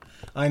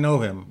I know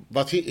him.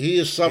 But he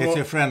is He's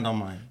a friend of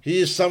mine. He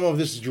is some of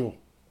this Jew.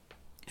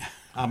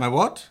 I'm a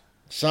what?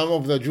 Some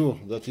of the Jew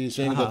that he's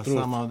saying the truth.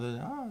 Some of the, I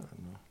don't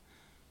know.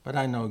 But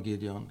I know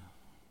Gideon.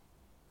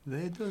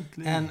 They don't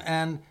live.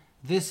 And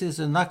this is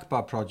a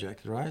Nakba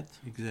project, right?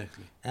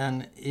 Exactly.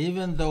 And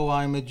even though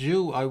I'm a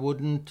Jew, I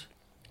wouldn't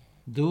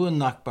do a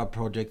Nakba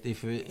project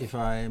if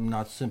I'm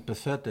not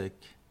sympathetic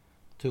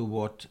to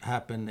what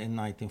happened in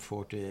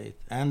 1948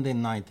 and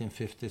in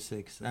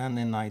 1956 and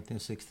in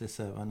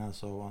 1967 and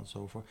so on and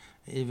so forth,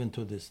 even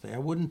to this day. I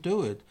wouldn't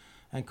do it.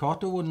 And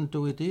Carter wouldn't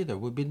do it either.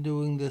 We've been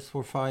doing this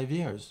for 5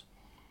 years.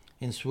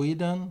 In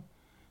Sweden,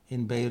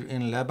 in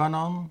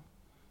Lebanon,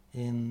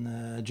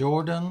 in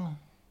Jordan.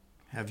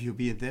 Have you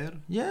been there?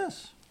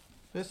 Yes.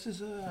 This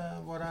is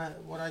what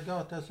I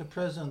got as a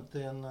present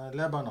in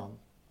Lebanon.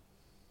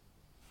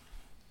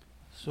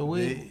 So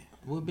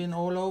we've been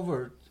all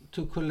over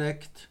to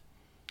collect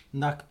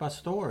Nakba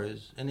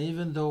stories. And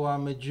even though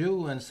I'm a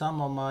Jew and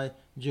some of my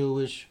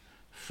Jewish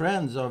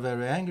friends are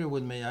very angry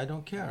with me, I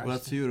don't care.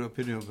 What's your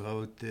opinion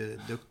about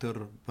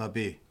Dr.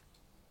 Pape?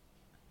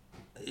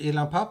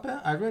 Ilan Pape,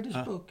 I read his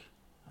book.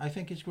 I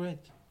think it's great.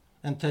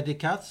 And Teddy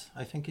Katz,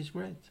 I think he's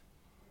great.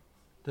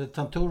 The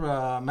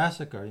Tantura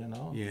massacre, you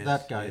know, yes,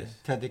 that guy, yes.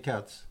 Teddy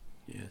Katz.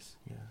 Yes.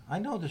 Yeah, I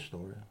know the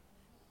story.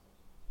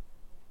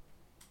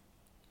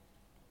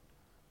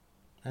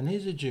 And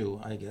he's a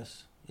Jew, I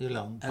guess.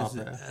 Ilan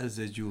Pape. As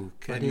a Jew,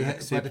 can you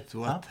accept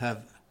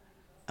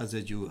as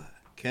a Jew?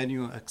 Can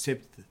you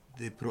accept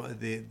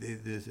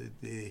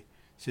the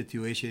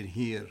situation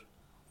here,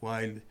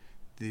 while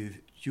the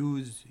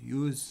Jews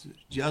use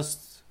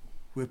just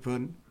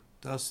weapon,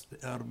 just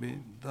the army,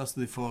 just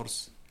the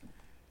force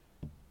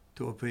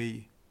to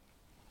obey,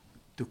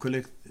 to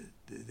collect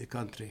the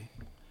country?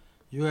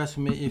 You ask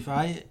me if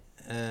I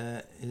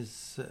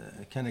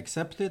can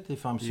accept it,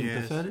 if I'm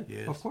sympathetic?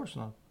 Yes. Of course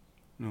not.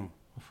 No.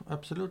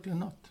 Absolutely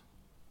not.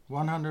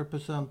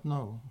 100%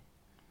 no.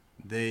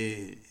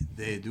 They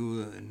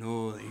do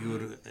know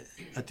your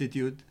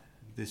attitude,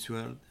 this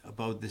world,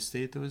 about the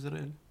state of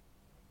Israel?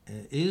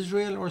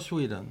 Israel or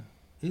Sweden?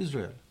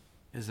 Israel.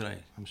 Israel.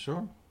 I'm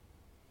sure.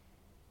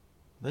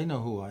 They know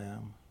who I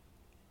am.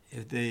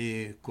 If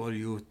they call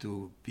you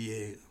to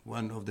be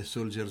one of the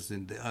soldiers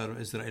in the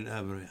Israel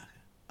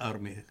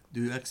army,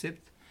 do you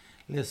accept?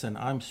 Listen,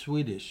 I'm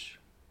Swedish.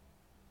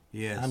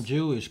 Yes. I'm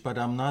Jewish, but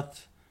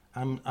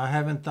I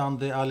haven't done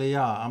the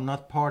Aliyah. I'm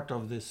not part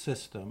of this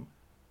system.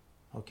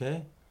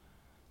 Okay?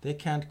 They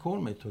can't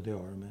call me to the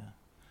army.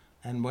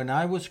 And when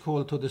I was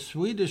called to the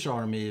Swedish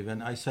army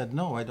even, I said,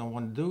 no, I don't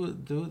want to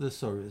do the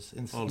service.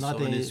 Also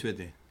in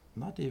Sweden?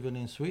 Not even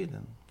in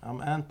Sweden.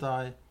 I'm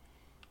anti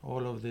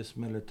all of this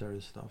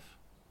military stuff.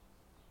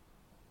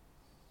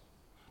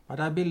 But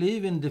I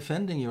believe in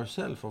defending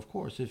yourself, of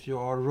course. If you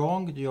are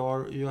wronged,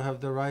 you have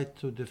the right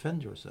to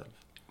defend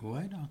yourself.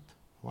 Why not?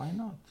 Why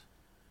not?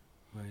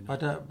 Why not?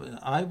 But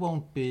I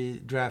won't be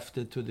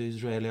drafted to the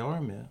Israeli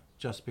army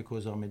just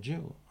because I'm a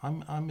Jew.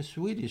 I'm a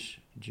Swedish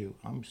Jew.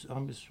 I'm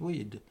a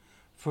Swede.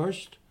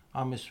 First,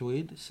 I'm a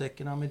Swede.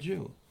 Second, I'm a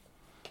Jew.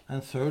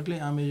 And thirdly,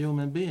 I'm a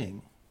human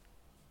being.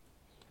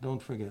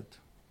 Don't forget.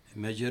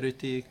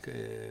 Minority,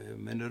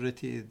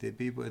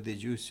 the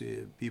Jewish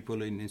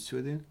people in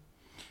Sweden?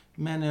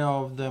 Many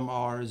of them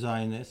are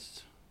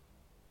Zionists,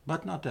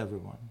 but not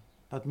everyone,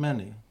 but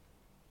many.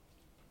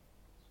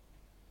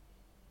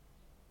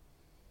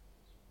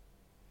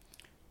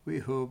 We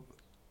hope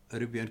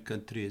Arabian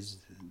countries,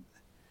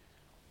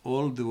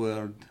 all the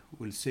world,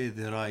 will say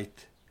the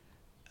right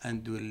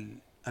and will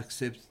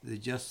accept the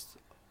just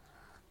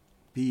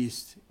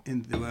peace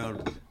in the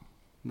world,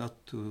 not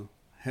to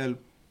help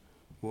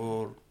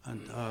war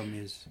and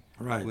armies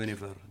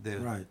whenever they're...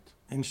 Right,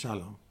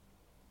 inshallah.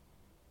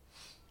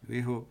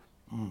 We hope.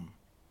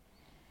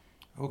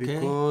 Okay.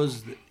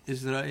 Because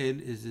Israel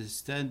is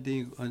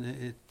standing on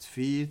its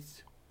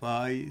feet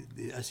by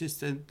the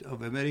assistance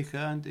of America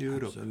and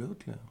Europe.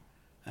 Absolutely.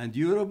 And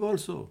Europe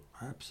also.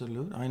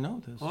 Absolutely. I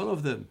know this. All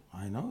of them.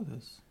 I know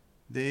this.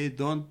 They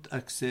don't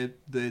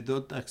accept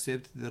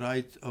the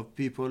right of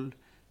people,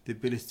 the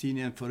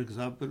Palestinian, for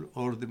example,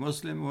 or the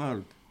Muslim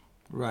world.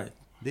 Right.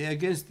 They're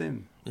against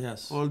them.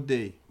 Yes. All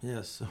day.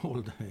 Yes,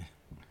 all day.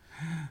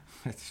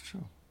 That's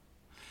true.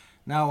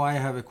 Now I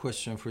have a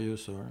question for you,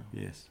 sir.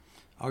 Yes.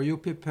 Are you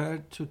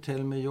prepared to tell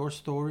me your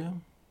story,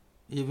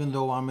 even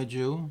though I'm a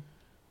Jew?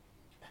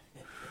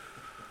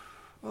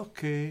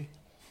 Okay.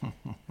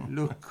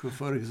 Look,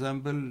 for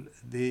example,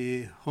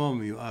 the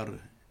home you are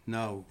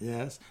now.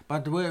 Yes,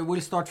 but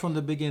we'll start from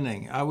the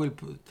beginning. I will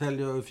tell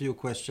you a few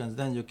questions,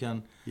 then you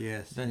can.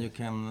 Yes. Then you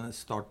can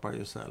start by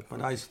yourself.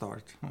 But I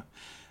start,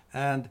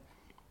 and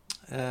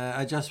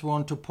I just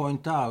want to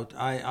point out.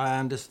 I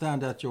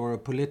understand that you're a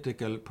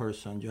political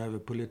person. You have a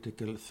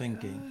political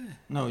thinking.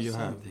 No, you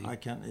something. have. I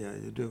can. Yeah,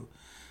 you do.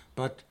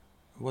 But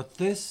what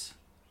this?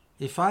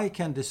 If I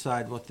can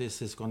decide what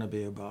this is going to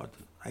be about,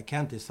 I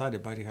can't decide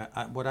it, but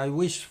what I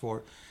wish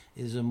for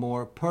is a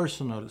more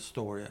personal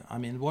story. I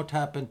mean, what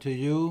happened to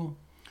you?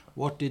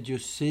 What did you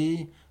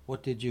see?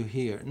 What did you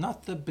hear?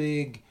 Not the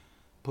big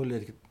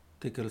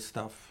political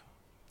stuff.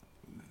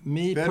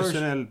 me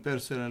personal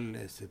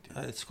attitude.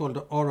 it's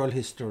called oral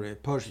history,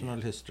 personal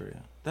history.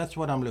 That's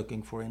what I'm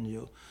looking for in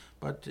you.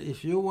 But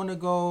if you want to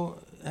go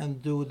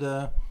and do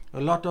a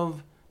lot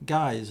of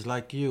guys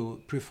like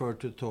you prefer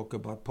to talk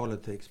about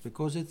politics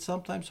because it's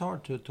sometimes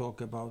hard to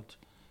talk about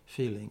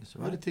feelings,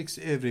 right? Politics,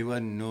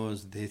 everyone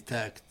knows the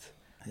tact,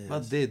 Yes.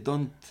 but they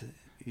don't.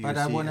 But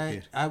I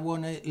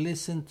want to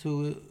listen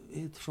to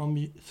it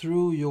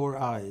through your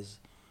eyes,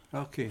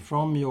 Okay.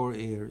 from your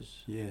ears.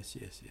 Yes.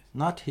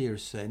 Not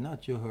hearsay,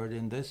 not you heard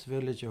in this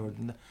village, you heard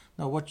in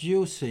no, what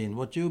you've seen,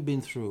 what you've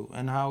been through,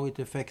 and how it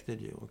affected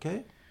you.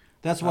 Okay,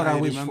 that's what I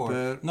wish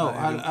for. No,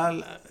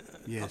 I'll.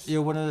 Yes.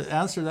 You want to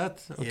answer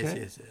that? Okay.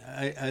 Yes.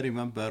 I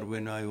remember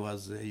when I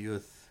was a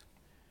youth,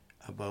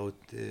 about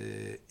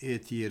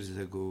 8 years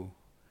ago,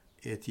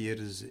 8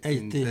 years 80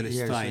 in years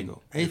Palestine.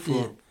 ago.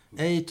 before-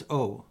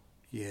 80.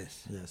 Yes.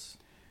 Yes.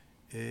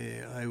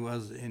 I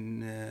was in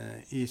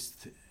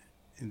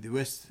in the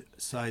west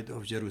side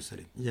of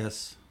Jerusalem,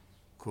 Yes.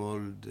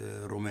 called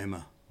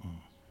Romema.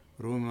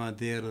 Romema,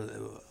 there,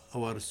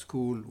 our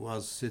school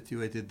was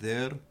situated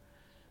there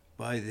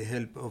by the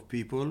help of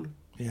people,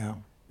 Yeah.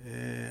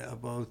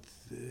 about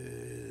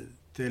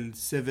till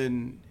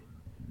 7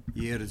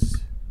 years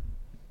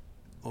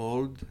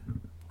old.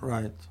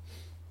 Right.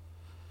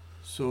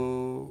 So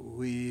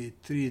we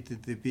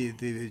treated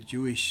the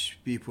Jewish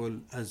people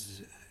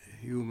as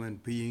human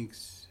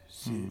beings,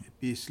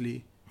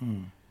 peacefully.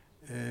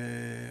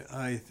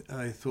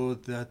 I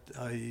thought that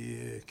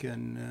I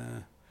can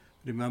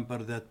remember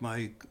that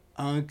my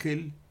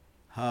uncle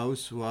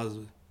house was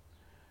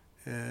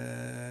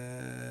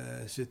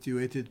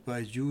situated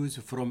by Jews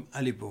from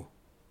Aleppo.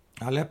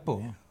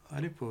 Aleppo.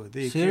 Aleppo.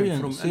 They Syrian, came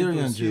from Syrian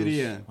Aleppo, Jews.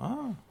 Syrian.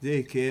 Ah.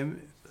 They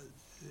came.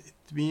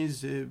 It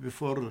means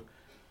before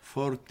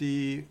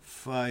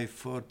 45,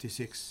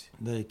 46.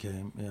 They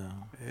came.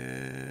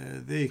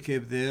 Yeah. They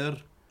came there,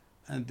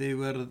 and they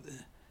were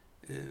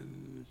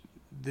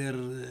there.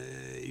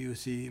 You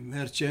see,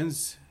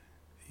 merchants,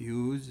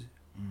 Jews,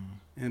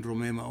 in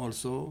Romema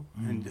also,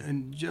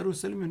 and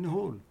Jerusalem in the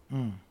whole.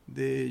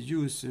 The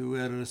Jews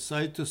were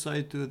side to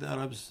side with the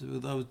Arabs,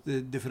 without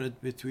the difference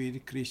between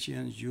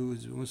Christians,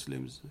 Jews,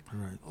 Muslims.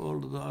 Right.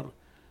 All are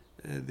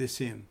the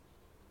same.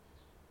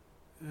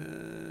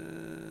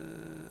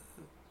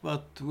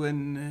 But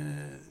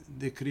when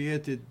they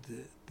created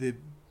the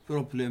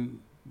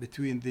problem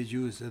between the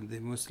Jews and the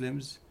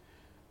Muslims,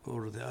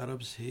 or the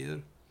Arabs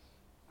here,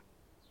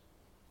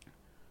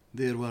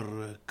 there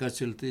were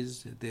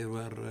casualties, they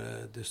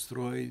were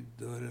destroyed,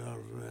 there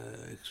are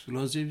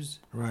explosives.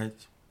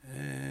 Right.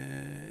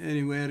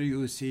 Anywhere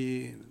you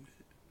see,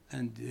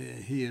 and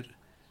here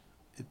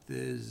it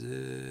is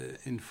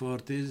in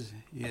 40s,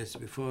 yes,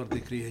 before the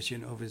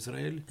creation of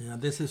Israel. Yeah.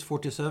 This is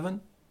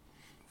 47.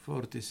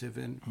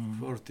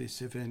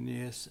 47,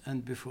 yes,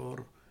 and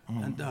before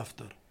and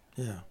after.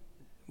 Yeah.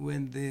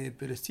 When the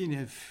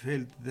Palestinians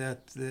felt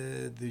that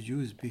the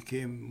Jews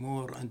became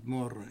more and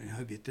more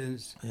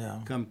inhabitants,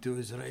 Yeah. come to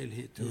Israel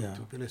here, Yeah.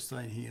 to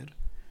Palestine here,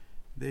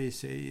 they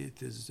say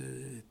it is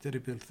a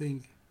terrible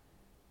thing.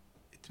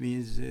 It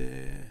means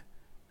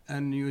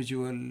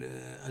unusual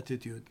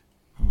attitude.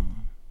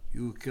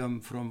 You come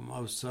from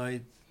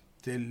outside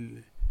till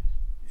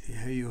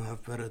you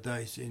have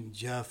paradise in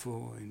Jaffa,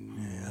 in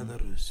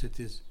other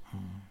cities,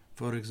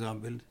 for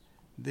example.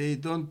 They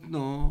don't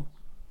know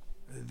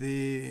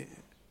the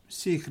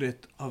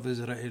secret of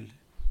Israel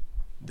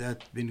that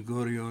Ben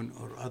Gurion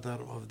or other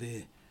of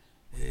the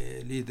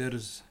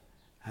leaders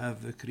have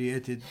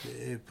created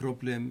a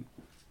problem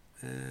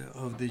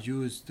of the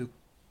Jews to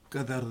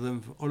gather them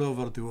all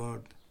over the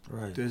world.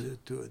 Right.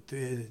 To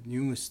a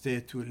new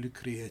state will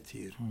create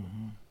here.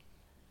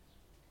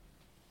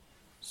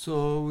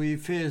 So we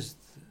faced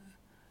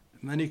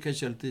many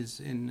casualties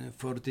in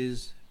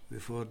 40s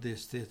before the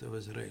state of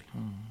Israel.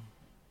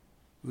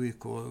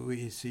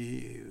 We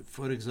see,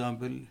 for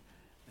example,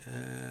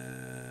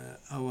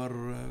 our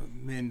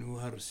men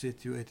were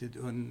situated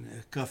on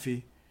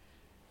Kafi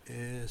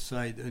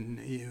side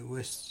in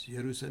West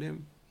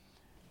Jerusalem.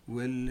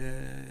 Well,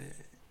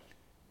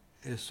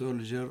 a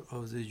soldier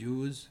of the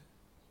Jews,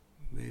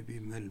 maybe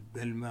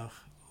Belmach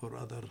or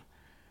other.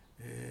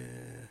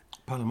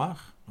 Palmach.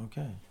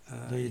 Okay.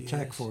 The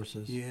attack yes,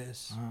 forces.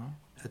 Yes. Uh-huh.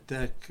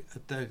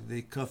 Attacked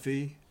the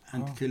Kafi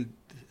and killed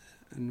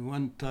in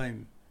one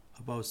time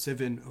about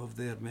 7 of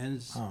their men.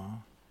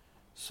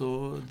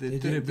 So the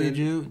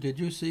Did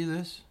you see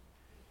this?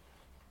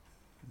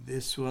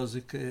 This was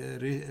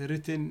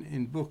written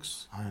in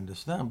books. I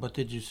understand, but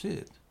did you see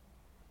it?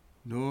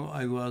 No,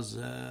 I was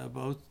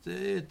about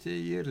 8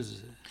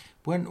 years.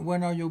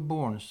 When are you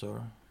born,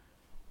 sir?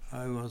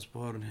 I was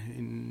born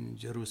in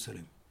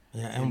Jerusalem.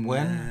 Yeah, and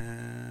when?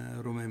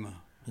 Romema.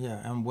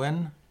 Yeah, and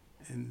when?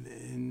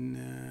 In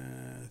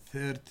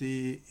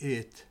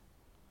 38.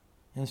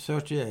 In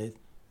 38.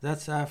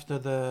 That's after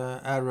the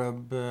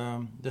Arab,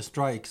 the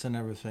strikes and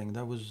everything.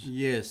 That was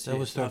yes. That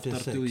was 36.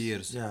 After 2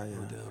 years. Yeah.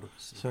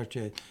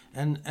 38.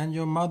 And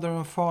your mother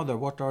and father,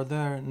 what are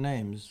their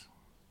names?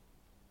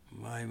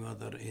 My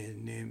mother is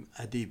named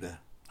Adiba.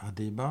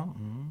 Adiba.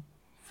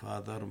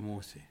 Father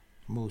Musi.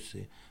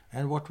 Musi.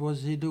 And what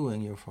was he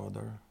doing, your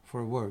father,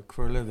 for work,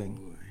 for a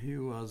living? He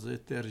was a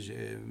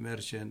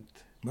merchant.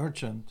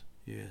 Merchant,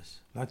 Yes.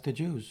 like the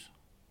Jews.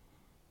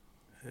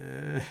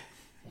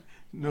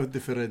 No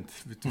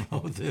difference between.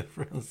 No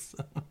difference.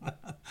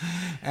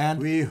 And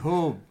We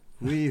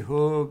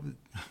hope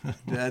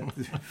that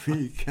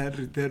we can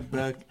return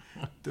back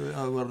to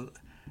our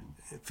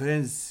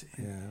friends.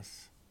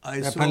 yes, I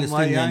The saw my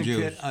Palestinian uncle.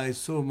 Jews. I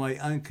saw my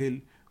uncle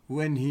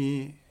when he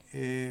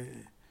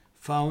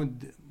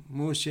found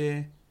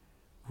Moshe,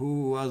 who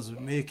was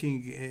making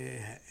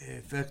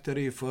a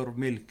factory for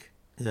milk.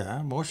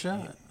 yeah, Moshe,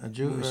 a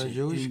Moshe,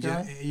 Jewish in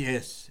guy.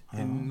 Yes, in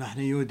Uh-huh.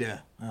 Mahni Yehuda.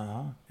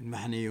 Uh-huh. In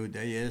Mahni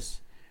Yehuda, yes.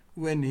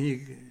 When he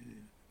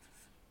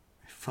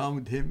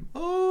found him,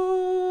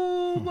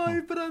 oh, my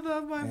brother,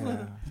 my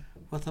brother.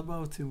 What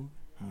about him?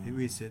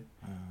 We said,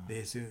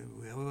 they said,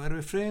 we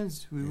were friends.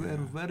 We were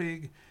very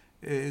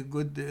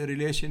good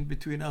relation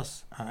between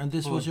us. And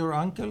this was your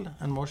uncle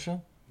and Moshe?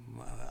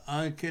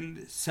 Uncle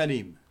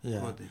Salim. Yeah.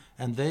 called him.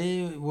 And they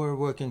were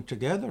working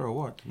together or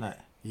what? No.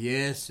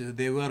 Yes,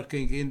 they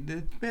working in the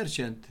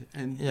merchant,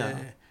 and Yeah.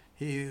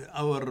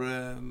 our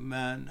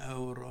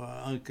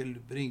uncle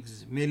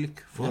brings milk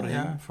for Yeah,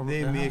 him. yeah,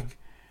 They make,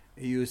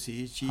 you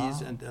see, cheese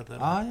and other.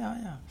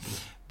 Yeah.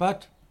 But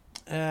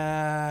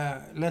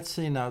let's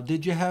see now.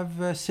 Did you have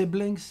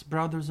siblings,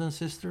 brothers and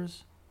sisters?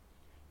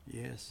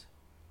 Yes,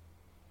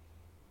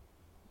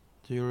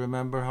 Do you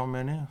remember how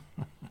many?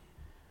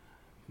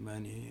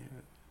 many.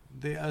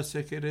 They are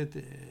secret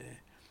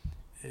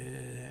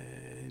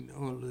in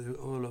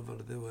all over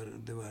the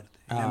world.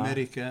 In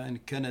America, in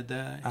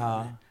Canada,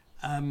 in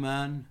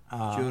Amman,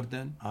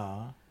 Jordan,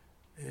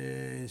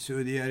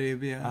 Saudi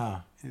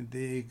Arabia, in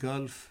the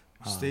Gulf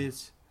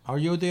states. Are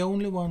you the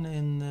only one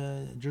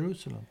in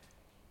Jerusalem?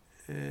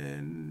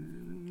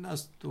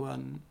 Last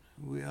one,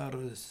 we are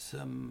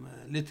some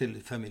little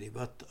family,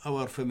 but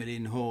our family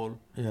in whole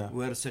Yeah.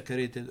 were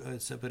separated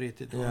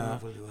all Yeah.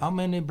 over the world. How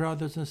many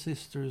brothers and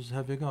sisters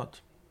have you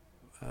got?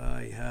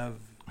 I have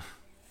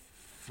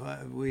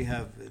we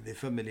have the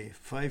family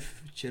 5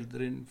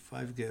 children,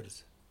 5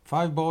 girls.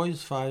 5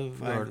 boys, 5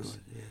 5 girls. boys,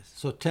 yes.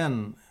 So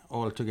 10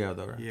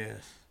 altogether.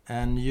 Yes.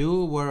 And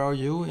you, where are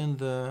you in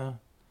the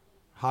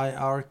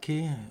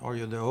hierarchy? Are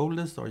you the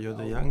oldest? Are you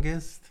the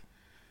youngest?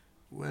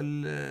 Well,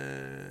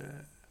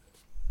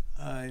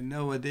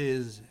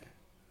 nowadays,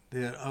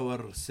 there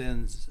our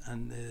sons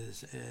and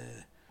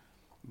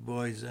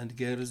boys and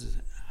girls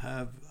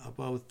have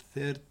about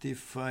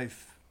 35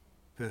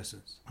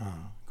 persons.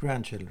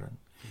 Grandchildren.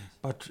 Yes.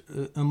 But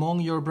among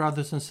your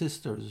brothers and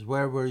sisters,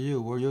 where were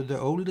you? Were you the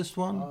oldest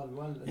one?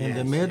 In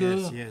the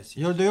middle? Yes.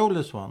 You're the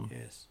oldest one?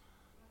 Yes,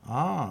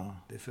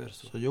 The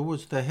first So you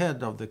was the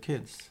head of the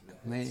kids.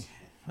 one.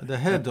 The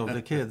head of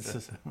the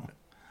kids.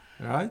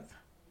 Right?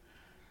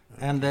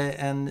 Okay.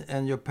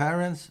 And your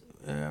parents,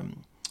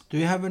 do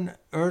you have an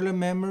early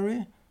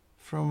memory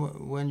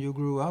from when you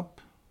grew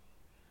up?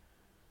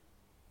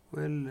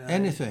 Well,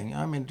 Anything?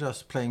 I mean,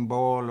 just playing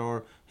ball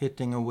or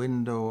hitting a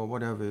window or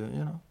whatever,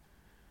 you know?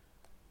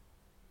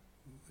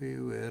 We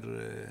were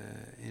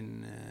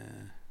in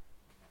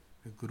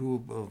a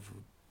group of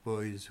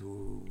boys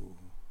who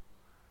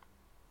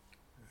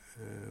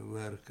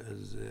work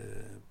as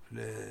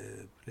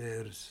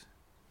players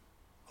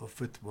of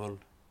football.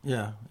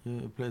 Yeah,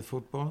 you played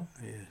football?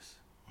 Yes.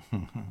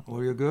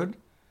 Were you good?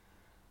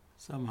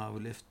 Somehow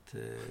left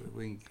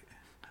wing.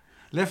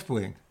 Left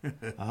wing?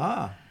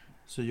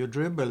 So you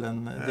dribble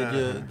and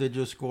did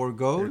you score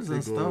goals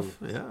and goal. stuff?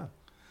 Yeah,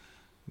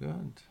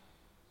 good.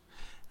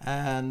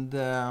 And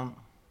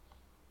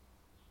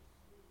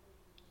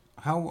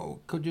how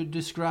could you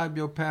describe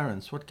your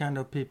parents? What kind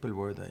of people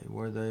were they?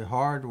 Were they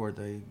hard? Were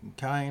they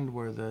kind?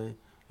 Were they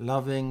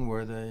loving?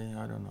 Were they,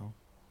 I don't know.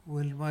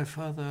 Well, my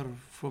father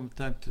from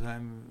time to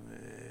time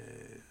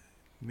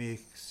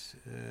makes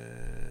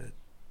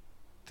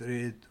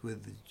trade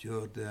with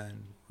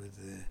Jordan, with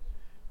the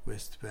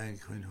West Bank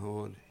and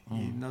whole.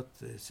 He's not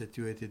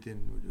situated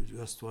in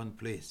just one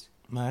place.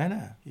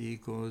 Nej. He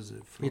goes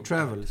from He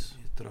travels.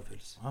 He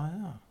travels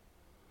Yeah.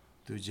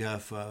 to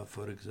Jaffa,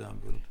 for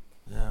example.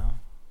 Yeah.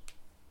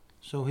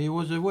 So he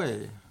was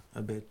away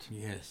a bit.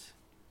 Yes.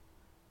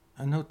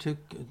 And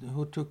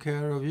who took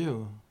care of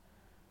you?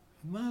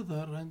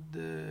 Mother and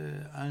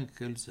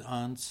uncles,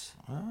 aunts,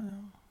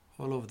 Yeah.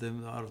 all of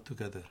them are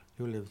together.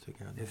 You live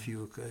together. If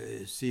you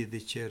see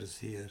the chairs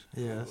here.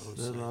 Yes, outside.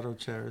 there's a lot of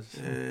chairs.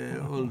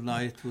 All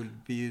night will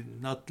be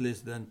not less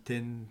than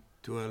 10,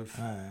 12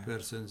 Yeah.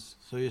 persons.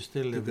 So you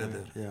still live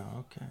together. there? Yeah,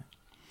 okay.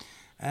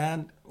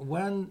 And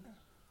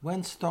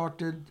when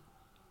started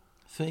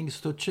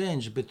things to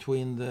change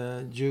between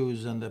the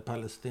Jews and the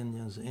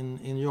Palestinians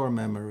in your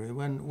memory?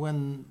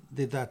 When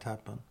did that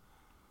happen?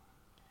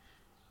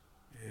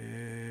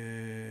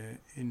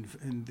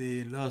 In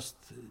the last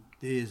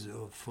days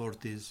of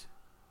 40s,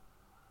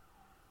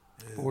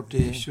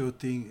 40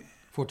 shooting.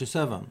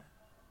 47?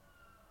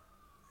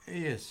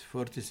 Yes,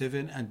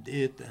 47 and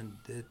 8 and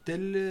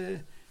till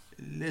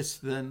less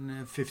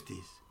than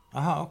 50s.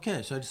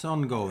 Okay, so it's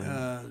ongoing.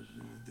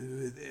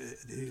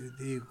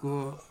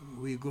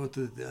 we go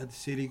to the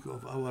ceiling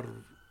of our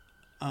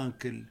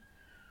uncle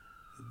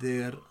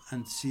there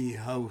and see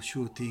how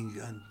shooting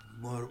and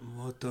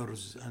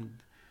motors and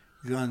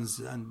guns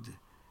and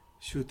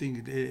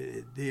shooting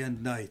day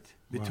and night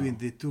between Wow.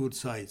 the two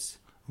sides.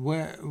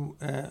 Where,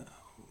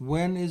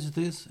 when is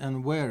this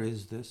and where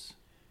is this?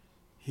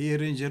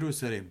 Here in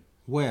Jerusalem,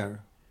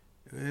 Where?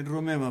 in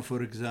Romema,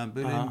 for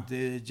example, Ah. in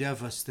the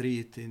Jaffa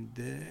Street, in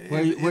the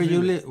Where you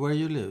everywhere. where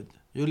you lived?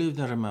 You lived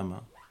in Ramama,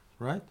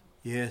 right?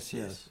 Yes,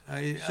 Yes.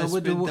 yes. So I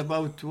with the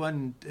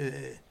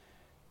spent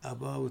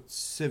about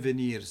 7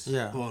 years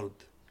Yeah. old.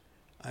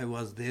 I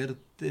was there,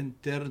 then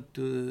turned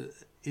to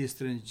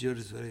Eastern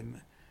Jerusalem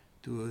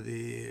to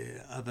the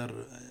other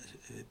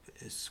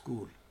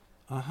school.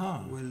 Aha.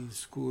 Well,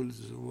 schools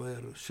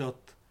were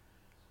shut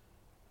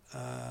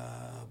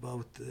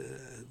about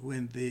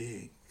when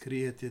they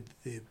created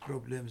the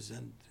problems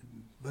and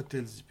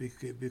battles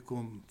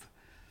become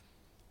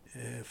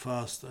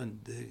fast and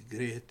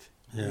great.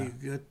 Yeah.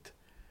 We got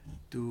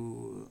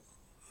to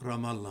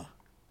Ramallah.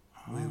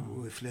 Ah.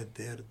 We fled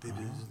there.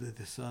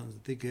 The sons,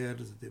 the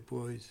girls, the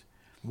boys.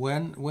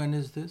 When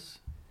is this?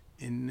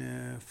 In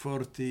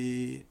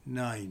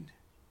 49.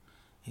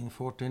 In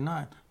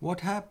 49. What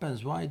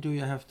happens? Why do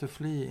you have to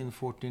flee in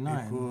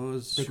 49?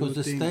 Because the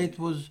shooting- state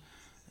was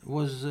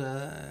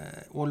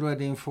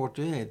already in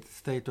 48,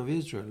 state of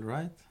Israel,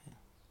 right?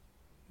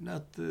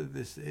 Not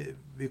this,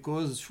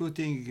 because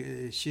shooting,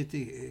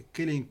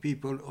 killing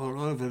people all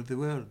over the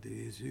world.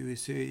 We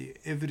say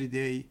every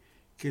day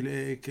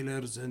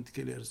killers and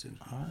killers.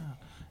 Ah.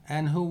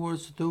 And who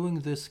was doing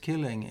this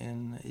killing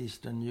in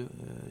eastern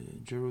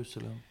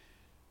Jerusalem?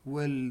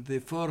 Well, the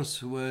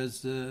force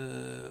was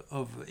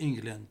of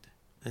England,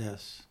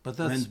 Yes, but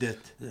that's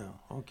Mandat. yeah.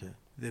 Okay.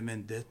 The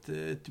Mandat,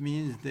 it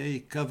means they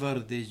cover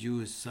the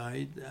Jews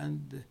side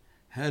and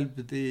help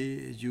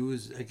the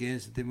Jews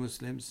against the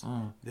Muslims,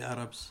 Mm. the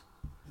Arabs.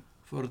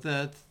 For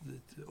that,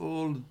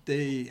 all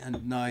day and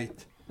night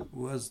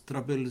was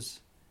troubles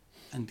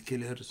and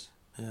killers.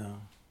 Yeah.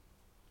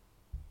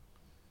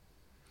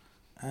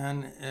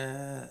 And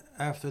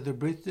after the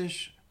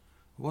British,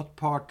 what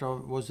part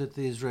of was it?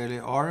 The Israeli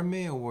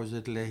army, or was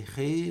it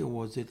Lehi, or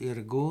was it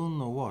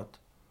Irgun, or what?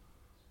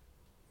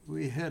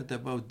 We heard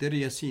about Deir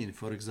Yassin,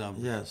 for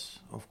example. Yes,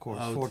 of course.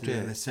 How the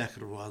 48.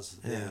 massacre was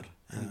Yeah, there,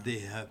 and yeah. they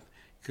have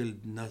killed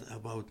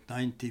about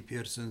 90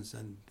 persons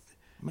and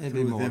Maybe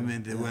threw more. them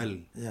in the yeah. well.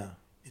 Yeah.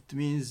 It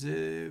means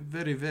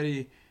very,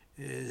 very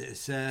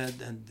sad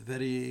and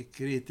very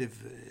creative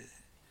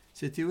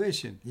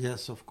situation.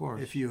 Yes, of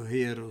course. If you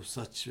hear of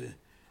such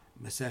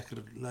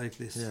massacre like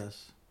this,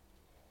 Yes.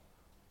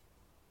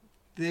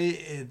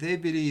 they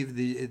believe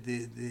the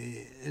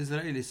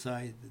Israeli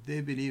side.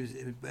 They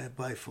believe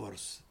by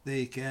force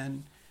they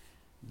can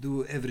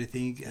do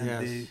everything, and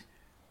Yes.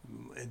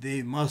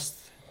 they must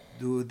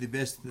do the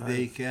best By-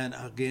 they can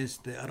against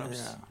the Arabs.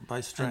 Yeah.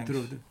 By strength.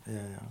 through the-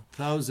 Yeah, yeah.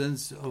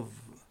 Thousands of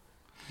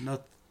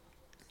not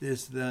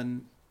less than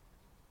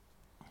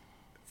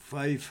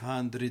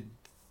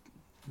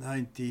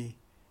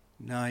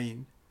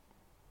 599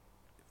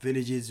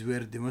 villages were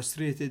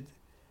demonstrated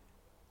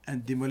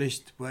and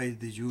demolished by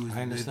the Jews.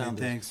 I understand with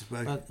the tanks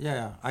back. But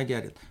yeah, I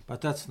get it.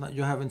 But that's not.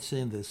 You haven't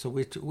seen this, so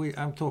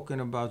I'm talking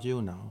about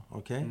you now.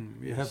 Okay,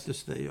 you have Yes. to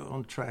stay on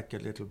track a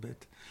little bit,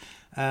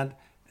 and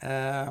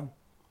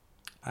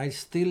I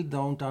still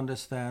don't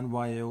understand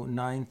why you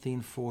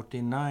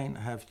 1949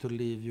 have to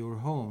leave your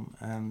home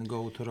and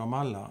go to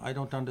Ramallah. I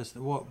don't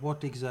understand what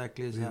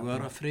exactly is We happening.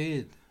 were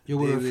afraid. You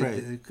were They would-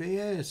 afraid?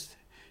 Yes.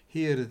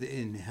 Here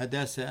in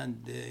Hadassah and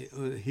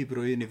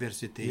Hebrew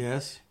University,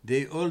 Yes,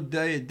 they all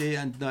day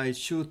and night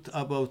shoot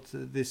about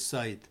this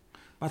side.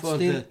 but For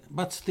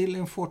still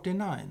in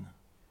 49.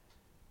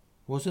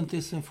 Wasn't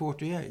this in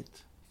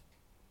 48?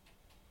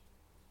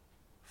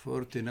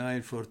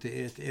 49,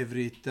 48,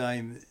 every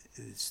time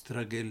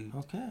struggle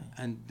Okay.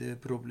 and the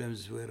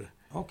problems were.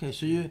 Okay,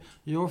 so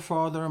your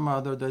father and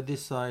mother, they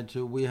decide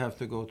we have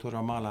to go to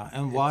Ramallah,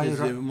 and why? It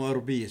is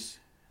more peace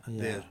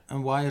there.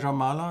 And why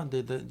Ramallah?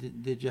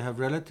 Did you have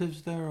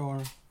relatives there,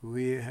 or?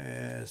 We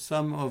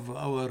some of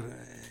our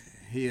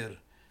here,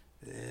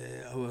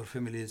 our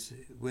families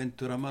went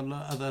to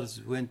Ramallah,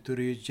 others went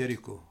to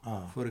Jericho.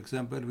 Ah. For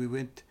example, we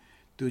went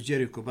to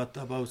Jericho, but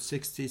about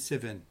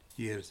 67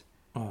 years.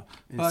 Ah,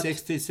 In but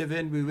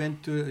 67, we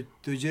went to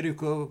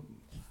Jericho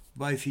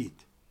by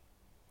feet.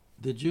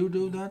 did you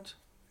do that?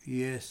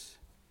 Yes,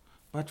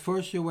 But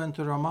first you went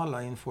to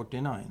Ramallah in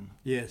 49.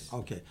 yes.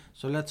 Okay,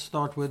 so let's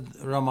start with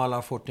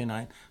Ramallah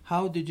 49.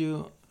 How did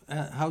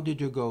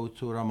you go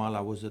to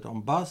Ramallah? Was it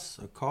on bus,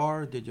 a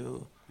car? Did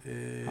you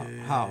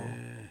how?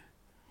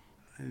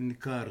 In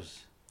cars,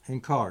 in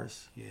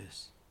cars?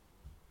 yes.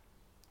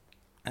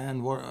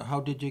 And how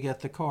did you get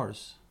the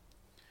cars?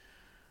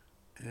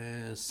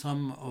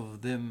 Some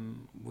of them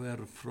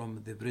were from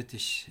the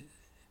British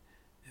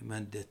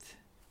mandate.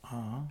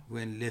 Uh-huh.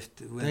 When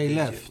They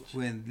left.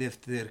 when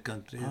left their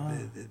country, Ah.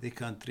 the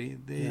country,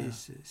 they Yeah.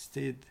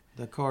 stayed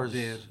The cars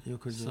there. you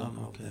could Some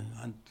of okay. them,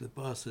 and the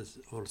buses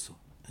also.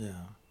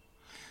 Yeah.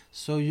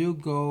 So you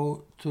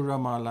go to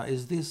Ramallah.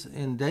 Is this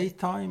in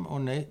daytime or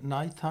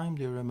nighttime?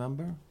 Do you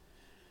remember?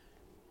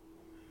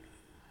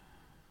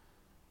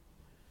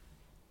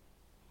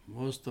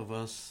 Most of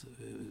us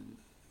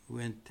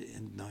went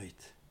at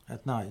night.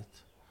 At night.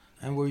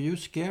 And were you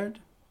scared?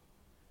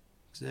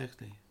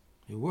 Exactly.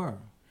 You were?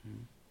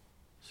 Mm.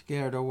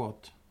 Scared of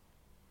what?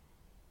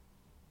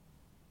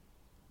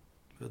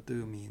 What do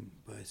you mean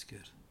by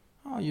scared?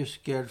 Are you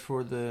scared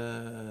for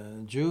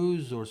the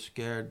Jews, or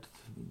scared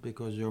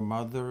because your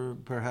mother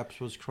perhaps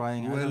was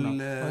crying? I don't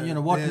know.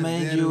 Well, what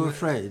made you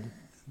afraid?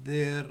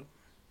 There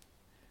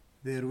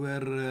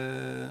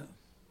were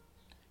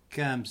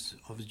camps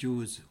of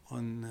Jews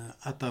on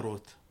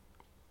Atarot.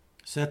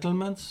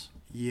 Settlements?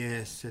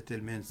 Yes,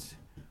 settlements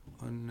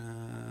on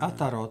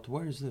Atarot,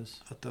 where is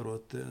this?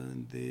 Atarot,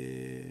 in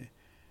the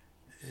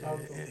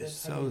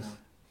South. south.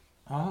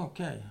 Oh,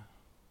 okay.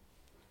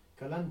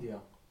 Kalandia.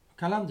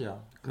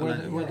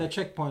 Where the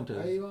checkpoint is.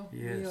 أيوة.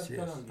 Yes, هي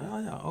yes. كالنديا. Oh,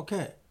 yeah,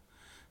 okay.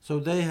 So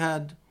they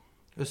had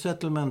a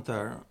settlement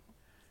there,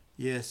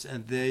 Yes,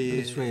 and the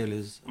they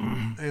Israelis.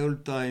 all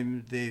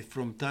time they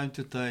from time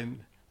to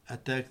time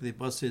attack the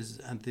buses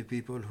and the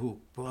people who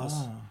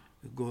pass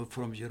go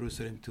from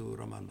Jerusalem to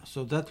Ramallah.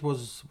 So that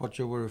was what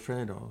you were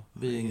afraid of,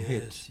 being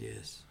hit. Yes,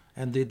 yes.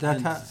 And did that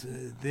And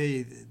happen?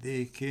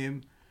 they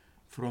came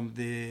from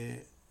the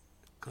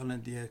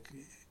Kalandia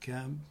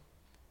camp.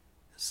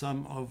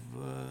 Some of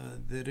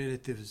the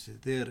relatives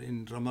there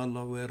in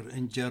Ramallah were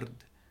injured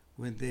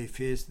when they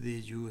faced the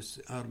Jewish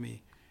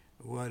army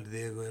while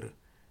they were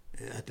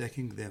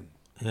attacking them.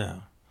 Yeah.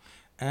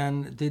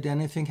 And did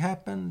anything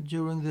happen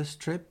during this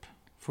trip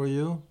for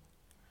you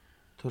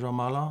to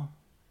Ramallah?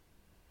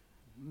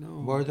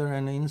 No, Were there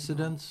any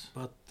incidents?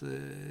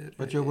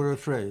 but You were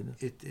afraid,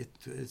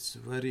 it's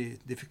very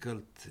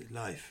difficult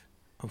life.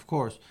 of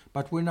course.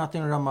 But we're not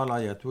in Ramallah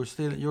yet.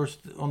 You're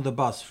on the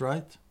bus,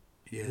 right?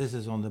 Yes. This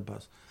is on the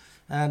bus.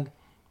 And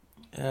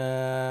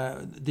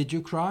did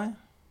you cry?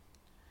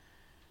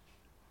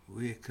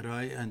 We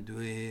cry and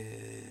we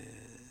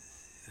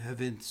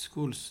haven't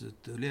schools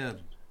to learn.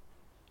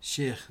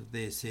 Sheikh,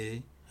 they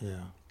say,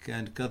 Yeah,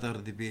 can gather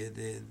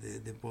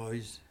the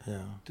boys yeah.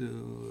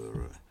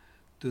 to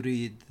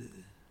read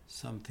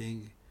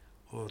something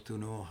or to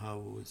know how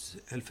it's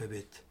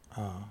alphabet.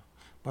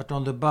 But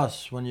on the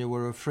bus, when you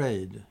were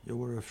afraid.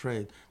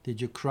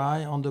 Did you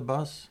cry on the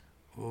bus?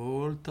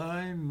 All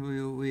time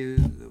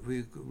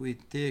we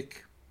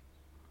take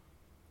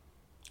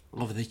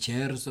of the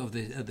chairs of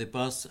the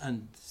bus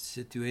and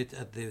situate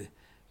at the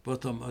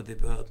bottom of the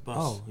bus.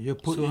 Oh, you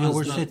as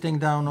were not- sitting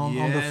down on the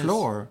Yes,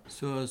 floor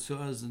so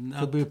as not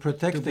to be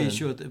protected. to be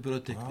sure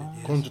protected.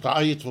 Yes. كنت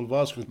تعيط في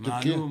الباص كنت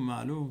تبكي.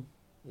 معلوم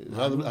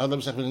هذا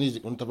بس بالانجليزي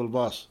كنت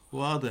بالباص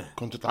واضح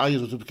كنت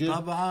تعيط وتبكي.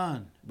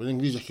 طبعا.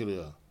 بالانجليزي احكي لي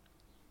اياها.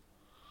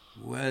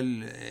 Well,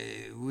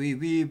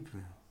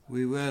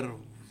 we were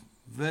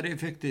very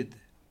affected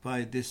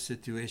by this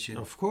situation.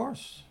 Of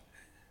course.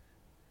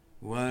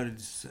 While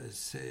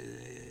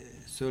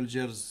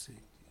soldiers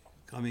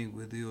coming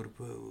with your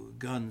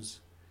guns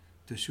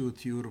to shoot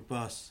your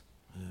bus,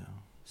 Yeah.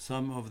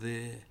 some of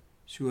the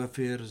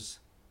chauffeurs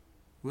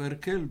were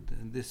killed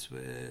in this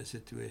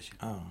situation.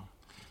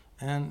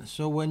 And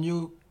so when you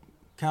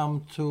come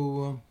to...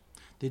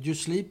 did you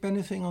sleep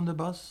anything on the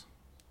bus?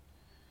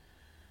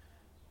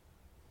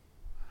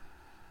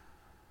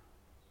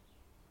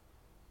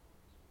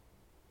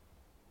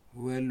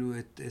 Well,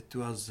 it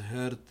was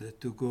hard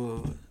to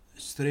go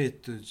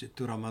straight to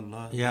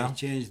Ramallah. Yeah. They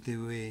changed the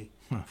way.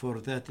 For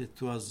that,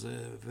 it was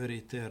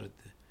very tired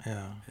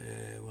Yeah,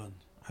 one.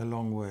 a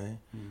long way.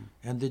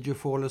 And did you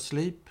fall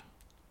asleep?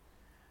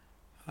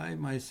 I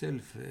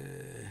myself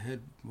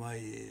helped my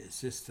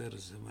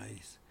sisters, my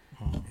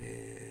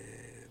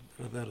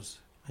brothers,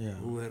 Yeah.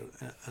 who were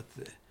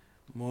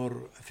more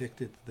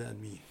affected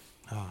than me.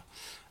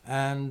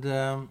 And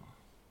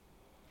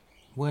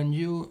when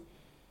you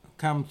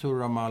come to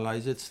Ramallah,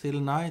 is it still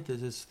night?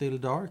 Is it still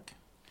dark?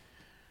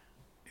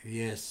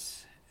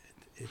 Yes.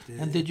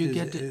 And did you is,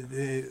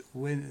 get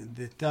when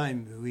the time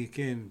we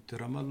came to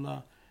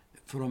Ramallah,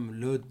 from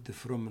Lod,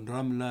 from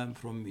Ramla,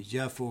 from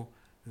Jaffa,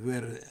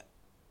 where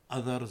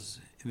others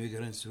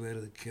immigrants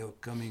were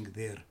coming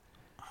there,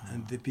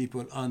 and the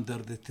people under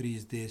the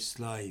trees they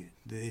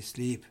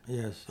sleep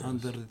Yes.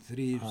 under the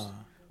trees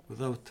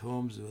without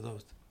homes,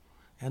 without.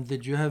 And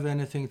did you have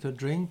anything to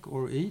drink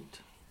or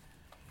eat?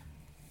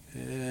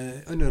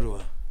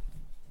 UNRWA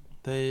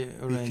They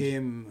arranged.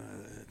 became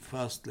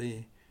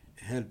fastly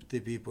helped the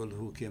people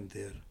who came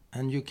there.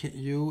 And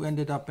you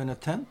ended up in a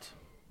tent?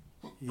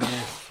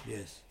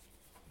 Yes.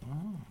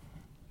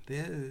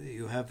 There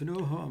you have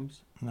no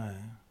homes. No.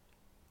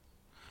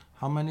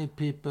 How many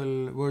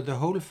people, were the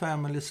whole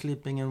family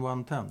sleeping in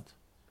one tent?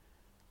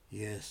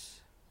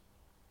 Yes.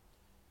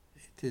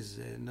 It is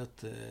not...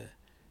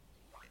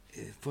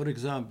 for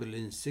example,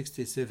 in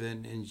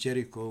 67 in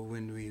Jericho,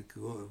 when we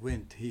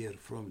went here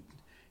from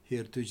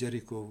here to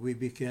Jericho, we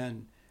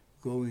began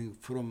going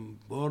from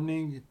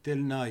morning till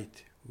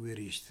night. We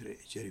reached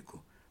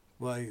Jericho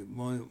by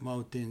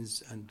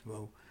mountains and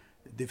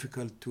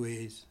difficult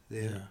ways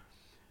there. Yeah.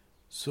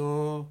 So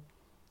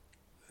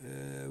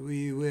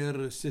we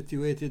were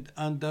situated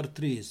under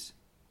trees,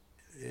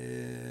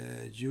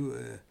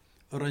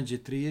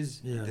 orange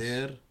trees Yes.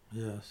 there.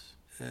 Yes.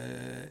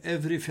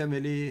 Every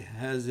family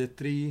has a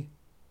tree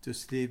to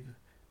sleep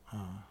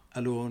Ah.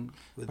 alone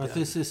with But the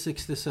this is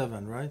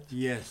 67, right?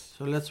 Yes.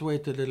 So let's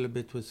wait a little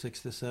bit with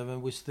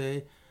 67. We stay,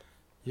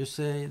 you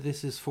say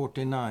this is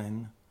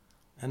 49,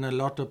 and a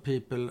lot of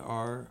people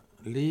are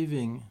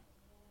leaving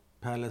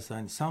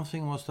Palestine.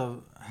 Something must have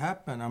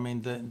happened. I mean,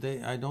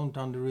 I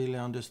don't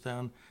really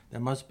understand. There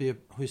must be a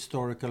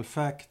historical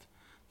fact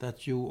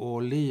that you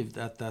all lived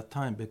at that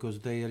time, because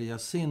Deir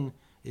Yassin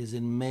is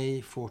in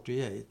May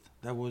 48.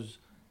 That was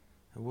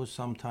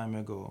some time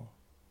ago,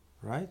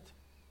 right?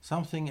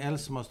 Something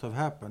else must have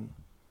happened,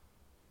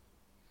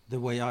 the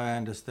way I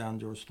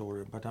understand your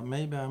story, but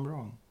maybe I'm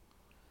wrong.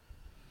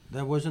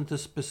 There wasn't a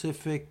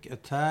specific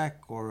attack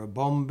or a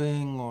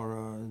bombing or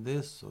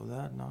this or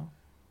that, no?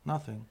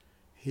 Nothing.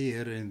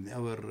 Here in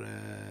our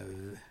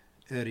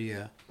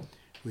area,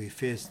 we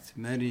faced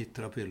many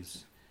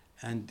troubles,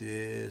 and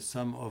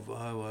some of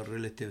our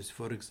relatives,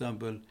 for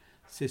example,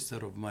 sister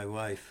of my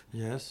wife,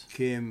 Yes,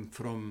 came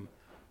from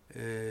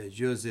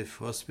Joseph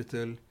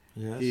Hospital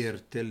yes. here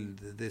till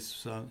this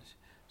son.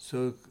 So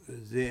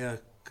they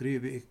are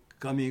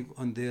coming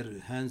on their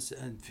hands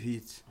and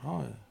feet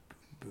Oh,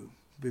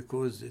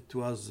 because it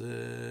was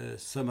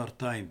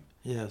summertime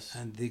yes.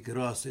 and the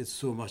grass is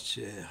so much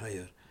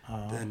higher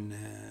Ah. than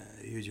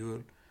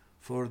usual.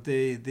 For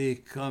they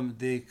come,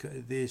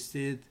 they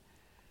stayed.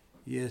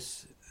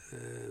 Yes,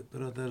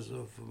 brothers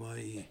of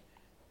my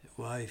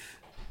wife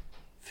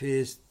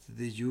faced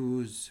the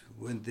Jews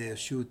when they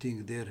are shooting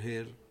their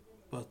hair,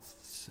 but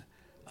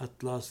at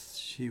last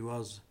she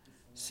was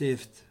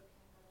saved.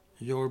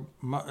 Your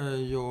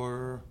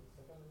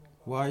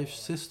wife's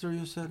sister,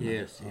 you said?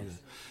 Yes, Okay. yes.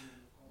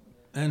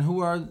 And who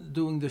are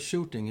doing the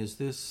shooting? Is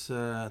this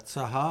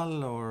Tzahal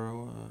or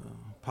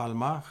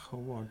Palmach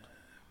or what?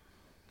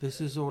 This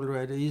is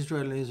already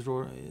Israel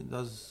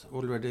does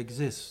already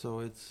exist, so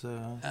it's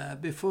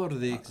Before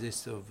the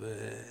exist of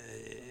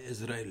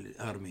Israel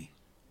army,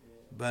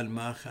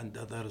 Balmach and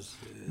others.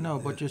 no.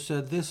 But you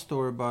said this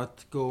story about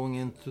going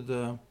into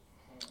the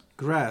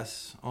grass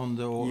on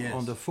the Yes.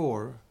 on the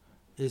 4.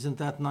 Isn't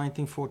that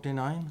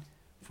 1949?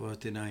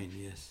 49,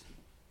 yes.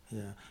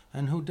 Yeah.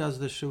 And who does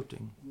the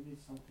shooting?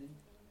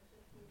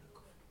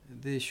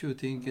 The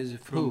shooting is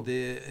from Who?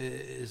 the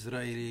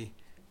Israeli.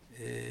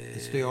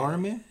 It's the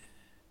army.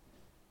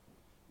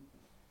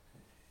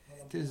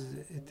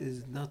 It is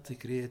not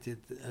created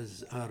as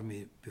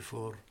army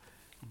before.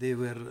 They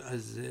were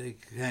as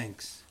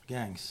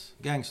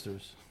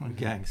Gangsters,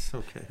 gangs.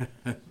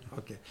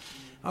 Okay,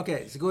 okay.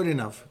 It's good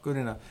enough.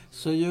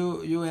 So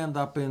you end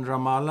up in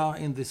Ramallah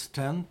in this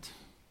tent,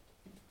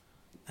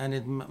 and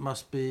it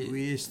must be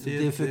We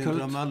stayed difficult.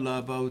 in Ramallah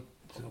about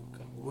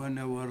 1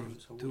 hour,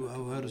 2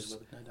 hours,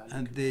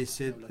 and they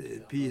said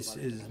peace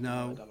is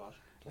now,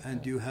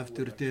 and you have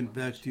to return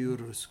back to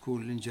your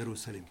school in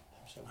Jerusalem.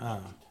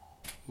 Ah,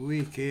 We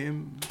came.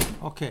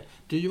 okay.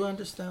 Do you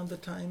understand the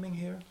timing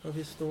here of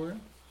his story?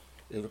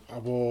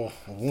 ابو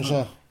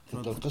موسى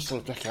انت القصه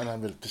اللي بتحكي عنها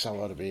بال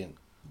 49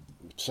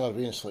 ب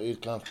 49 اسرائيل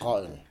كانت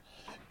قائمه.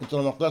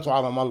 انتوا لما طلعتوا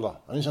على رام الله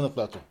انهي سنه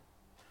طلعتوا؟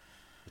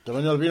 ب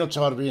 48 و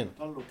 49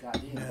 ضلوا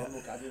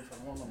قاعدين في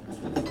الموضوع.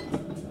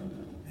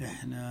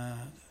 احنا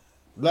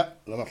لا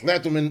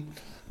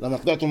لما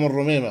طلعتوا من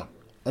رميمه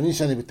انهي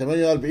سنه ب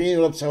 48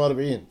 ولا ب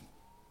 49؟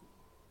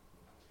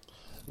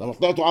 لما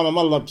طلعتوا على رام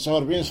الله ب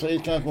 49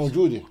 اسرائيل كانت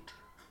موجوده،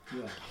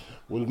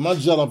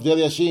 والمجزره في دير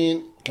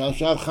ياسين كان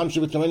شهر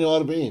 5 ب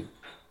 48.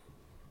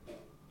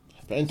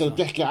 فانت اللي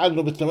بتحكي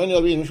عنه بال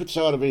 48 مش ب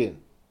 49.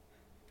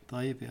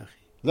 طيب يا اخي.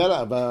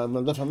 لا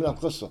بدنا نفهم منها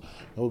القصه،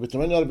 هو ب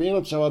 48 ولا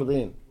ب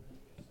 49؟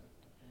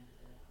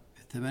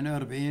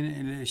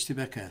 48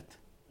 الاشتباكات.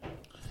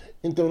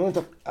 انت من وين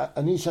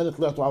انهي سنه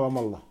طلعتوا على رام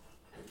الله؟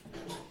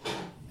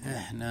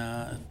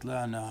 احنا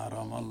طلعنا على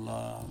رام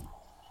الله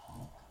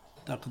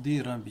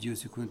تقديرا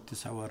بجوز يكون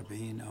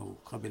 49 او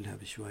قبلها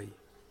بشوي،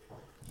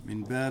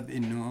 من باب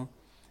انه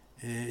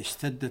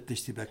اشتدت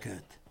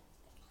الاشتباكات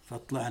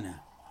فطلعنا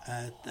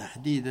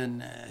تحديدا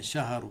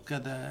شهر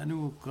وكذا،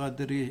 انه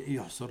قادر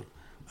يحصر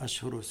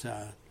اشهر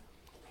وساعات.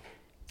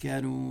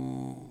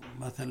 كانوا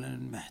مثلا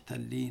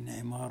محتلين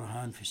عمارة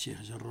هان في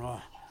الشيخ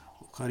جراح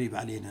وقريب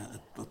علينا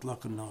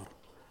اطلاق النار،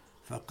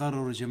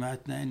 فقرروا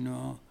جماعتنا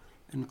انه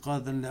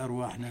انقاذا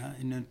لارواحنا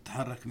انه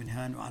نتحرك من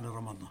هان وعلى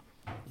رام الله،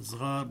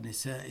 صغار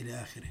نساء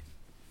الى اخره.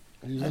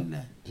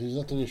 He's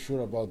not really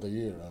sure about the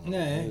year. No.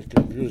 He's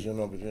confused,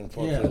 between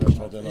 48 and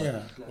 49.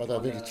 Yeah. But I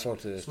think it's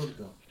 48.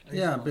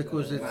 Yeah,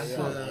 because it's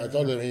I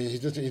told him he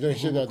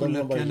said I don't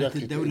remember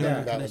exactly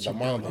the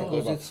month.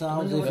 because it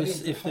sounds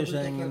if they're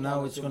saying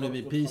now it's going to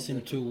be peace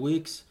in 2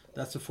 weeks,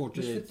 that's a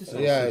 48.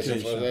 Yeah,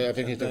 situation. I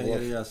think he's talking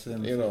about, Yes,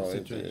 in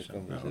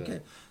situation. yeah. Okay,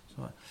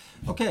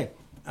 okay,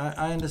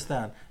 I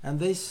understand. And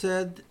they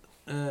said,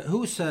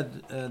 who said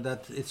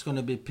that it's going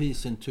to be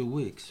peace in 2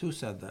 weeks? Who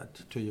said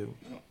that to you?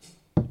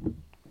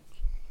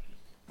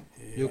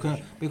 You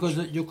can, because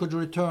you could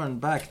return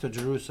back to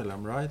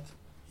Jerusalem, right?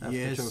 After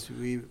Yes,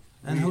 we.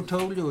 And who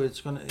told you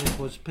it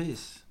was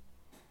peace?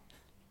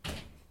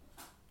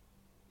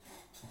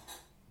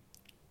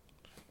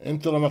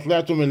 انتوا لما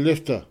طلعتوا من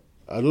لفتة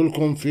قالوا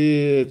لكم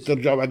في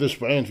ترجعوا بعد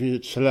اسبوعين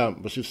في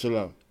سلام، بصير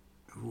سلام.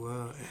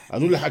 هو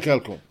قالوا لي حكى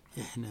لكم.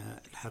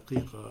 احنا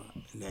الحقيقة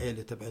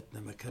العائلة تبعتنا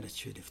ما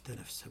كانتش في لفتة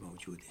نفسها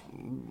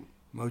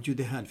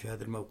موجودة هان في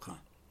هذا الموقع.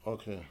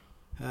 اوكي.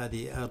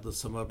 هذه أرض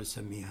السمار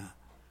بسميها.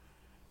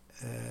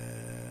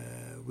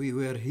 We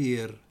were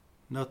here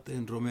not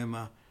in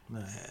Romema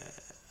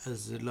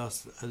as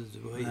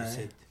what you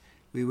said.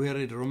 We were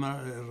in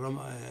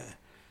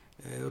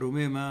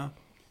Romema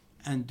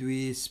and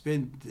we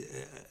spent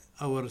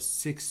our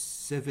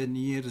 6-7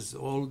 years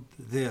old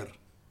there.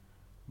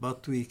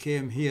 But we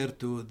came here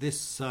to this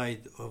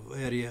side of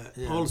area.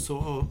 Yeah.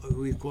 Also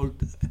we called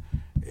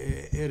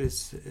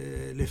Eres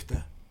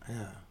Lifta.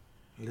 Yeah,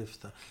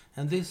 Lifta.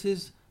 And this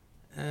is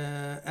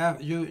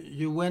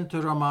you went to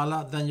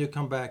Ramallah, then you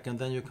come back, and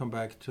then you come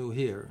back to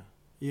here.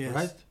 Yes.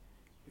 Right?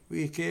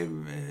 We came,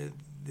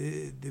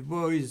 the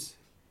boys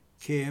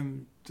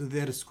came to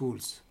their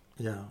schools.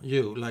 Yeah,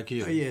 you.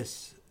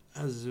 Yes,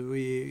 as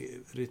we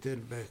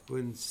returned back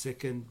when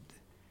second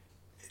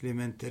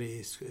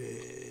elementary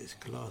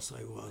class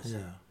I was.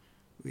 Yeah.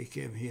 We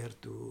came here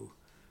to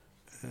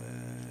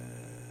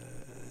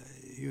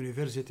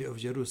University of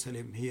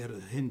Jerusalem here,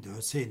 Hind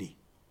Husseini,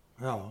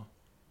 Yeah.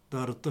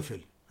 Dar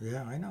al-Tifl.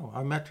 Yeah, I know.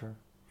 I met her.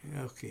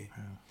 Okay.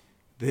 Yeah.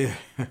 There.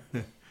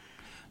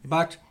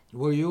 But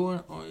were you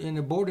in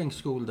a boarding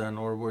school then,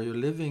 or were you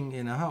living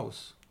in a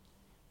house?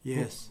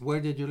 Yes.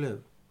 Where did you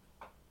live?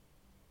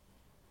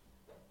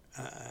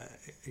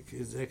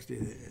 Exactly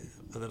the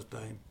other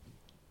time.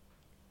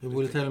 You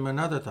will tell me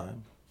another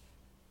time.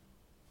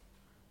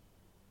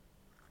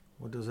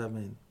 What does that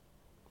mean?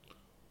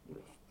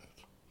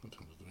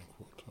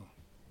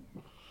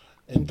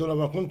 انتوا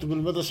لما كنتوا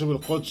بالمدرسة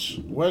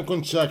بالقدس وين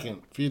كنت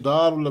ساكن؟ في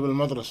دار ولا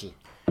بالمدرسة؟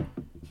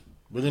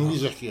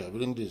 بالانجليزي احكيها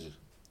بالانجليزي.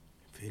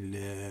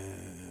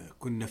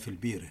 كنا في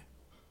البيرة.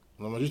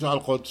 لما جيتوا على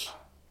القدس.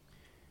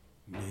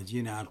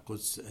 جينا على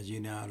القدس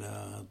اجينا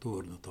على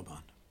دورنا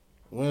طبعا.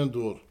 وين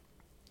دور؟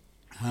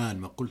 هان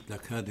ما قلت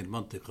لك هذه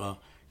المنطقة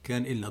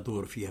كان إلنا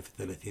دور فيها في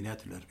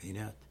الثلاثينات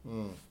والأربعينات.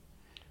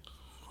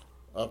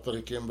 After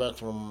he came back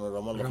from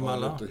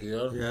Ramallah to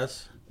here.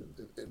 Yes.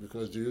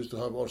 Because they used to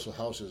have also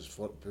houses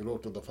for belong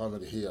to the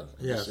family here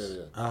in Yes. this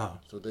area. Ah.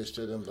 So they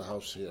stayed in the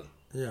house here.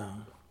 Yeah.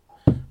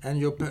 And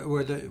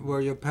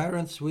were your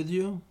parents with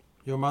you?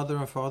 Your mother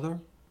and father?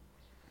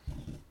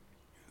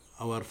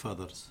 Our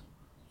fathers.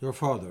 Your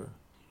father.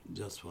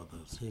 Just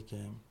fathers. He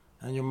came.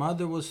 And your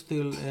mother was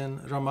still in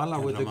Ramallah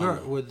In with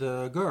Ramallah. with the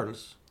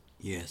girls.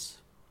 Yes.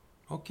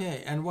 Okay.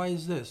 And why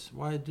is this?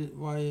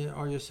 Why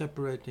are you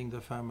separating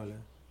the family?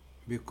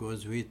 Because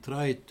we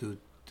tried to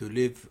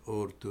live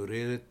or to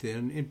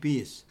return in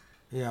peace.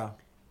 Yeah.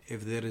 If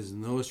there is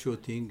no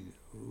shooting,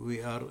 we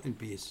are in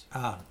peace.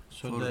 Ah.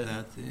 So For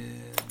that,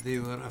 they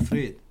were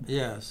afraid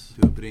Yes.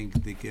 to bring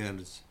the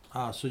girls.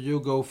 Ah. So you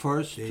go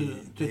first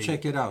to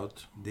check it out.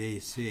 They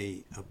say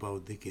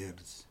about the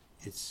girls,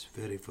 it's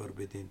very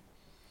forbidden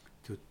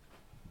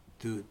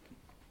to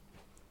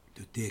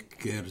take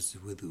girls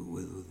with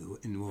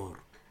in war.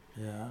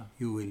 Yeah.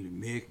 You will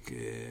make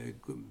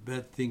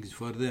bad things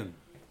for them.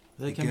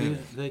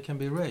 They can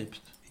be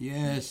raped.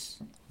 Yes.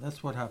 That's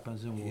what happens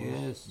in war.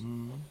 Yes.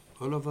 Mm.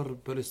 All over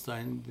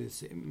Palestine, the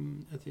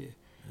same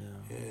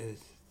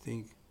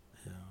thing.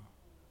 Yeah.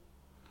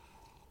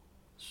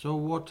 So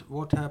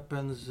what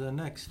happens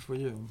next for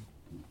you?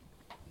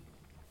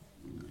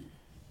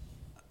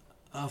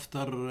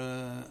 After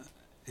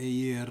a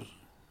year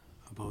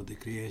about the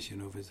creation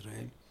of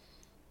Israel,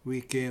 we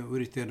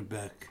returned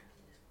back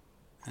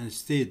and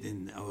stayed in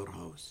our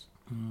house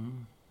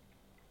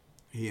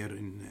here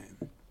in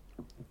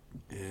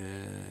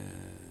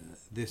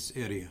this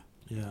area.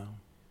 Yeah.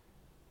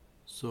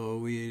 So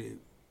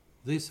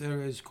This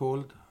area is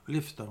called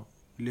Lifta.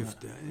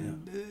 lived Yeah.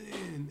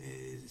 in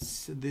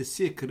the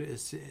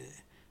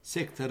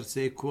sectors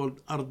they called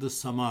Ard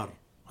al-Samar.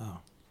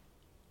 Ah.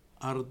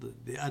 Ard,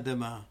 the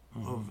Adama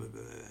of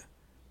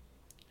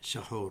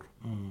Shahur.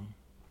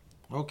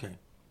 Okay.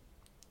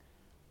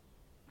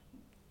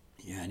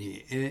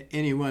 Yani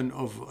any one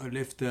of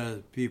left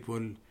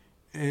people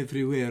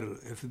everywhere,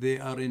 if they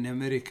are in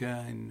America,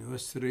 in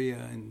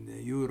Australia, in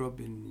Europe,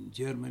 in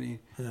Germany,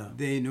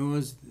 they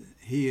knows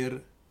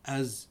here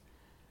as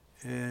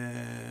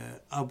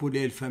Abu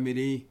Layl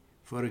family,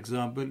 for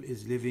example, is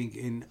living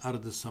in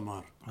Ard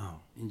al-Samar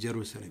in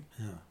Jerusalem.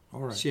 Yeah.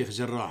 All right. Sheikh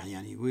Jarrah,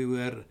 yani we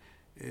were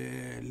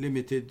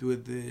limited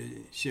with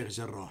Sheikh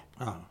Jarrah.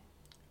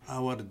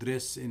 Our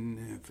dress in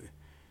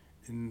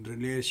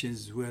relations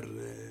were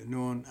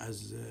known as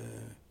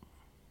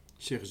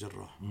Sheikh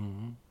Jarrah.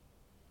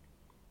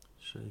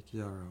 Sheikh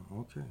Jarrah,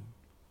 okay.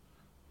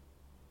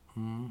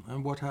 And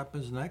what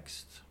happens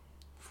next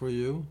for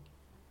you?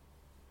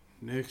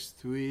 Next,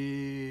 we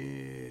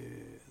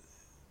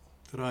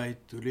tried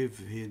to live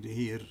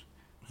here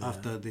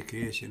after the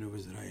creation of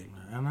Israel.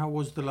 And how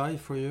was the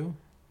life for you?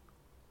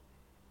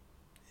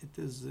 It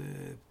is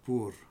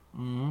poor.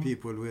 Mhm.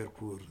 People were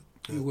poor.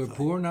 You that were time.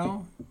 poor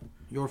now?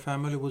 Your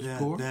family was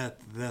poor?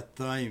 That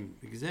time,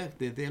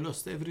 exactly. They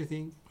lost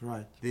everything.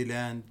 Right. The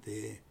land,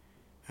 the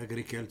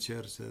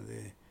agriculture, so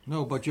the...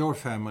 No, but your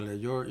family,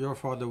 your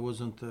father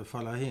wasn't a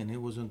falahin, he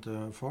wasn't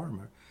a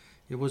farmer.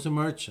 He was a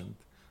merchant.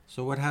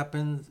 So what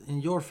happened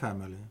in your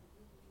family?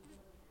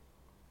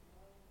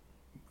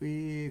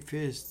 We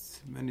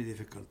faced many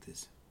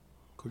difficulties.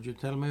 Could you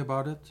tell me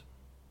about it?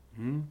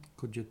 Hmm?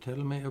 Could you tell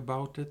me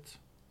about it?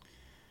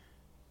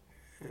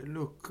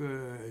 Look,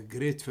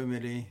 great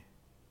family.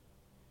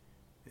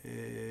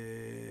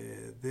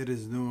 There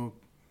is no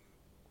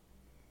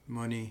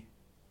money.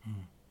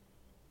 Mm.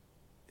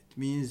 It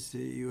means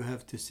you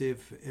have to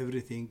save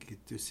everything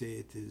to say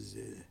it is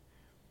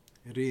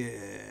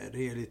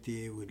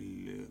reality will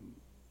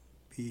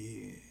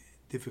be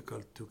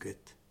difficult to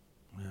get.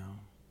 Yeah.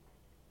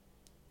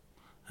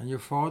 And your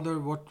father,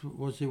 what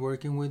was he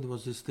working with?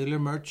 Was he still a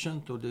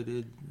merchant, or did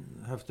he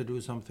have to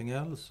do something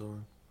else? Or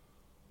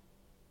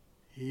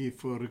He,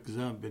 for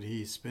example,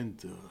 he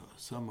spent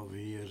some of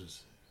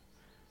years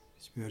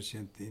as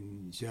merchant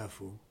in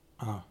Jaffa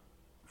ah,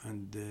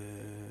 and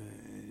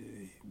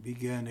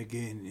began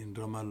again in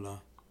Ramallah.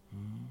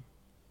 mm,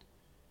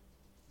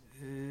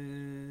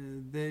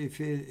 They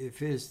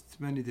faced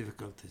many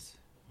difficulties,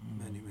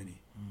 many, mm,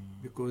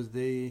 because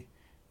they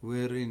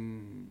were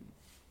in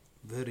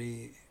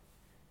very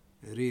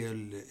real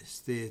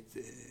state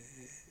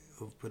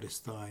of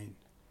Palestine,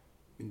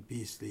 in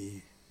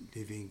peacefully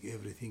living.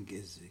 Everything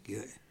is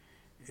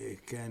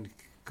can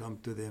come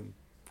to them.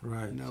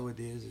 right.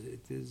 Nowadays,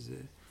 it is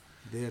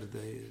there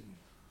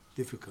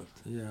difficult.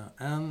 Yeah.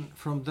 And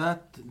from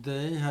that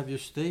day, have you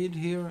stayed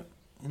here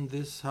in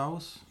this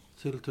house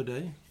till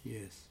today?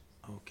 Yes.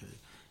 Okay.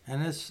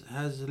 And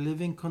has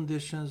living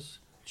conditions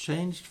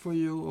changed for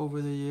you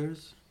over the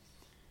years?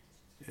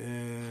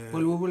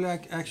 Well, we were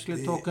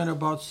actually talking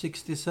about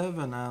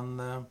 67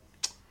 and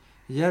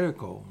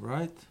Jericho,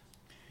 right?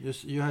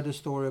 You had a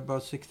story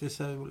about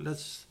 67.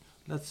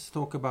 Let's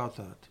talk about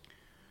that.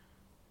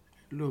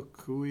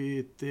 Look,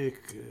 we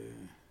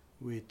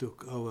took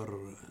our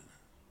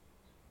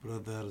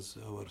brothers,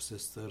 our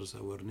sisters,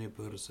 our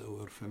neighbors,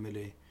 our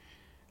family,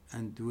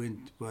 and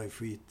went by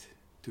feet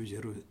to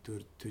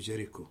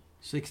Jericho.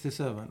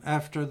 67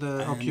 after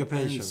the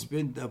occupation. And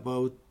spent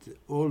about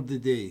all the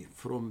day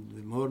from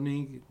the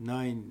morning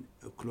 9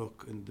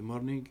 o'clock in the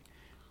morning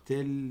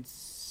till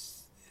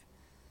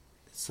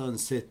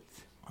sunset.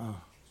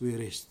 Ah, We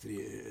reached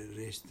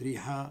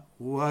Riha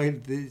while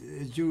the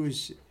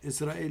Jewish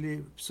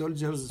Israeli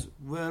soldiers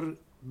were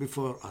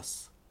before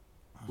us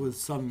with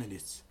some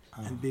minutes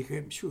and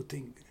became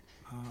shooting.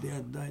 They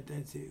had died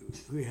and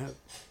we have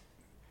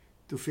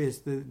to face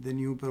the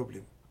new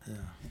problem.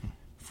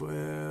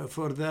 yeah.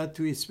 For that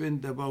we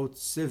spent about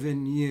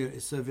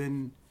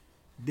 7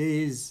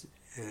 days,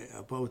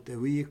 about a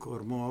week or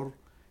more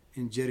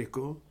in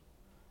Jericho.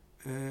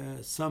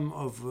 Some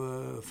of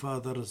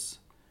fathers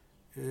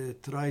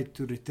tried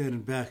to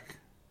return back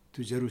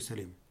to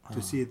Jerusalem to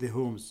see the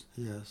homes.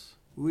 Yes.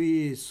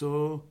 We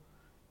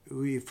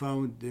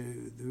found,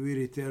 we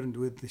returned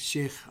with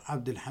Sheikh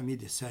Abdul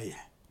Hamid Sayh.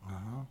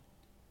 Uh-huh.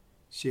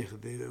 Sheikh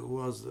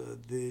was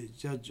the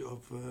judge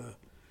of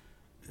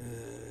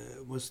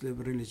Muslim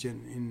religion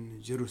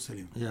in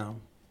Jerusalem. Yeah.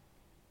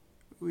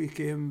 We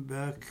came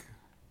back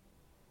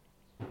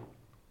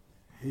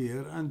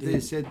here and they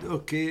said,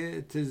 okay,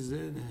 it is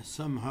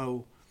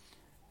somehow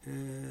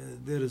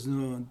there is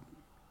no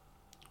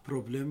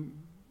problem.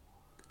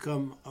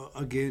 Come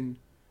again,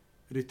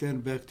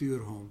 return back to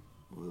your home.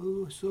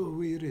 So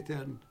we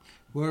returned.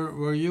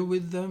 Were you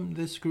with them,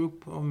 this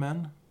group of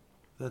men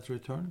that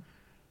returned?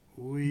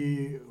 Were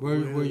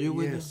you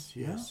with yes,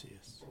 them? Yes, Yeah?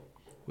 yes.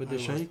 With I the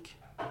was. sheikh?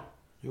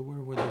 You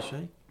were with the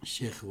sheikh?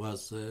 Sheikh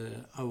was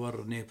our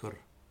neighbor,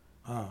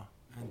 Ah.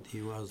 and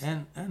he was.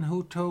 And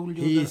who told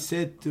you He that?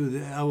 said to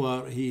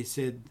he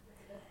said,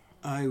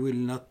 I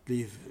will not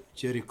leave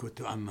Jericho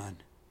to Amman.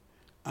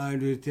 I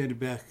will return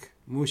back.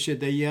 Moshe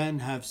Dayan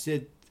have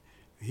said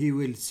he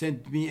will send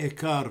me a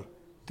car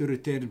to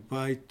return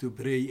by to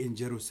pray in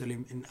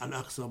Jerusalem in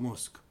Al-Aqsa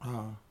Mosque.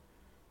 Ah.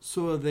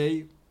 So they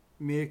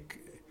make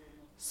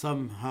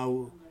somehow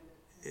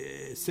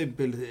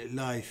simple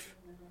life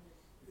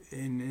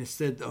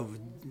instead of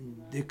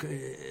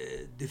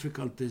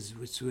difficulties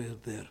which were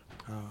there.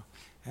 Ah.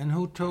 And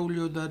who told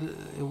you that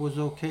it was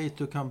okay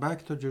to come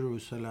back to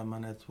Jerusalem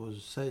and it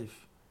was safe?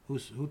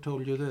 Who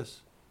told you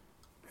this?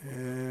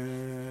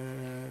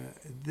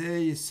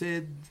 They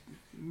said,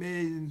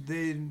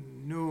 they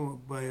know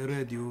by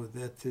radio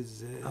that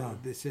is,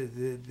 they said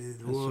the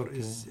war okay.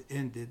 is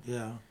ended,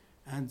 Yeah.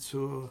 and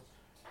so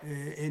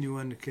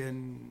anyone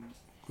can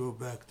go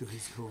back to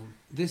his home.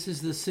 This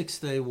is the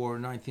Six-Day War,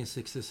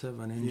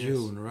 1967, in Yes,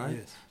 June, right?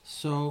 Yes.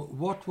 So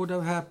what would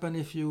have happened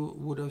if you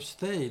would have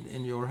stayed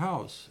in your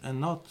house and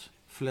not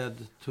fled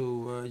to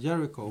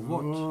Jericho.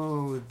 What?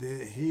 Oh,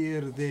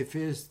 here they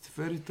faced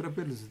very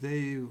troubles.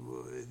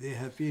 They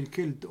have been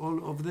killed, all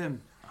of them,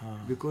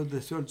 because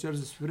the soldiers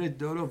spread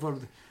all over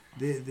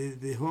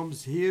the homes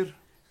here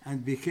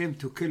and became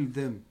to kill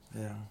them.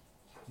 Yeah.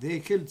 They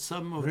killed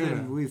some of Really?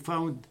 them. We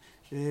found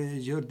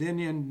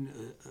Jordanian,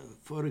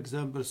 for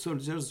example,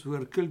 soldiers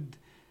were killed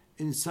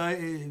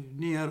inside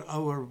near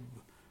our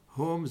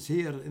homes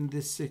here in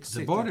this The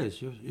sector.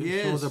 bodies. You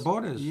Yes, saw the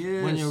bodies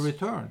when you yes.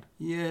 returned.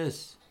 Yes.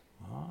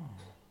 Wow.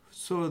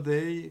 So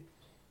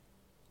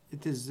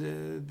it is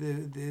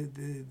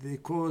the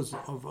cause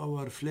of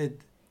our flood.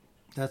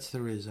 That's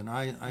the reason.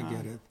 I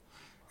get it.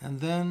 And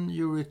then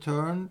you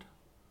returned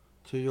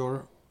to your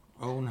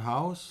own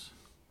house.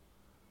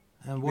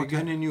 And what?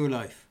 Began a new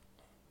life.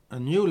 A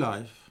new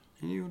life.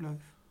 A new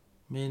life.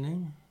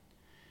 Meaning?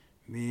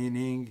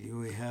 Meaning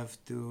we have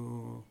to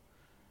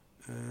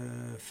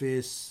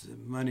face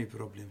money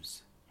problems.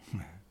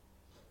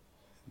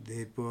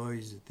 The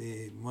boys, the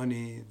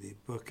money, the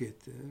bucket.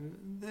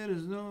 There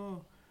is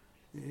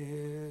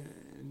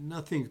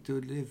nothing to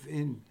live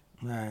in.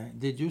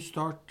 Did you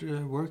start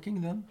working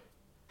then?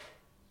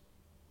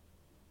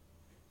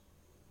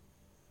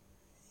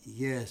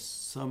 Yes,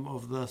 some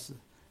of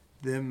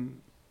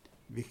them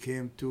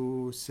became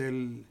to sell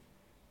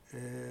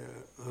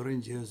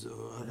oranges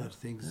or other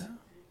things.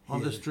 Yeah. On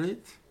the here,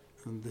 street?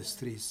 on the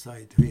street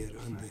side here,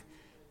 on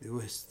the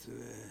west,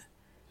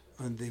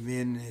 on the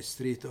main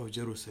street of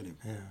Jerusalem.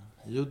 Yeah.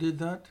 You did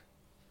that?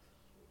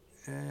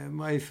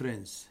 My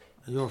friends,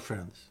 Your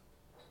friends?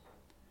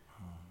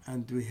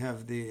 and we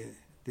have the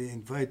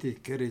invited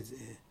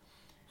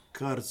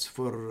cards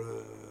for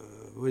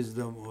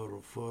wisdom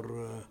or for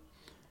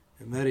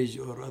marriage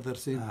or other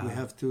things. We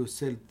have to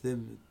sell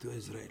them to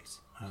Israelis.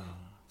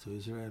 To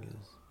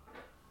Israelis.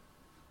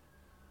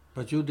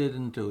 But you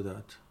didn't do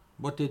that.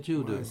 What did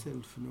you do?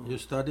 Myself, no. You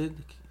studied?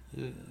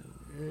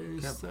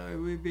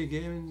 We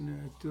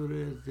began to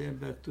return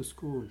back to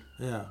school.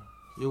 Yeah.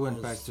 You went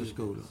As back to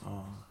school. students.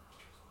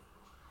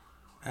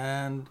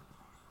 And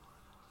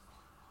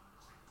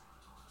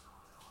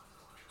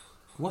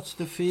what's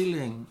the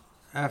feeling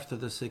after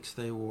the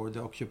 6-Day War,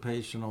 the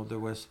occupation of the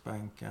West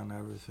Bank and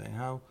everything?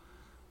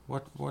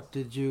 What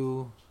did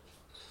you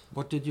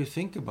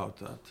think about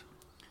that?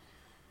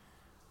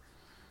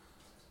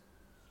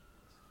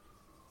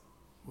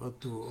 What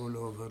do all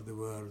over the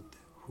world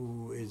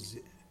who is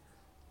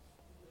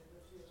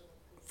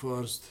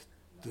forced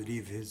to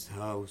leave his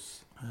house,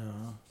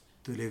 Yeah.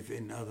 to live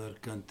in other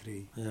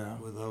country Yeah.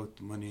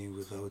 without money,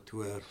 without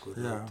work, Yeah.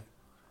 without...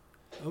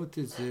 Oh, it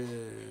is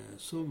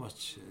so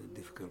much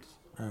difficult,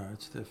 Yeah,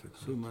 it's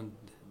difficult. so much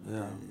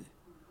Yeah.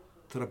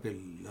 trouble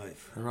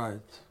life.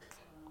 Right.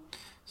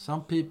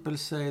 Some people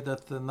say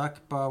that the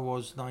Nakba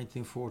was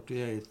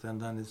 1948 and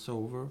then it's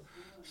over.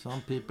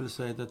 Some people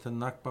say that the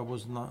Nakba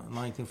was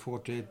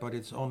 1948 but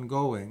it's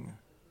ongoing.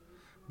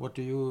 What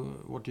do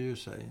you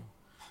say?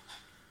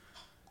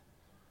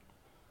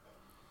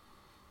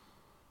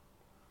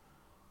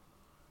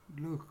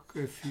 Look,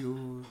 if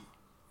you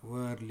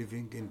were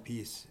living in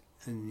peace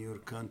in your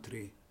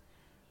country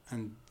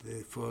and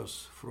the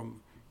force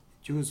from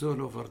Jews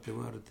all over the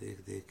world,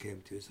 they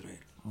came to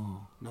Israel,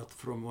 not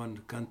from one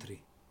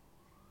country.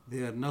 They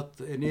are not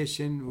a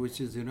nation which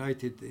is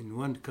united in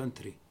one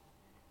country.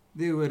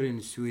 They were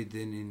in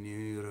Sweden, in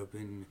Europe,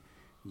 in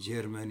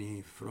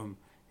Germany, from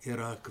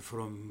Iraq,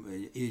 from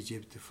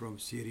Egypt, from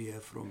Syria,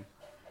 from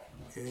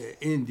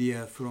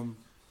India, from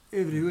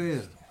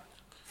everywhere,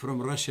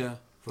 from Russia,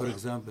 for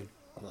example.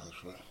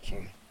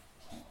 Sorry.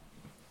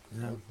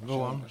 Yeah,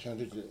 go on. عشان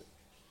رجلي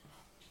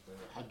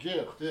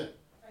حجيه اختي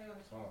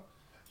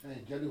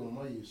ايه جالي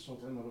ومي الصوت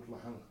عندنا بيطلع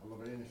هنا الله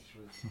بعينك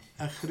شوي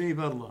أخريب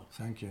الله.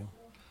 Thank you.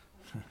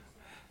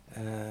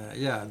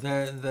 Yeah,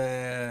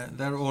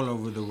 they're all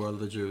over the world,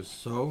 the Jews.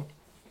 So,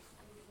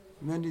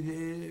 Many,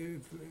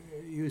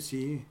 you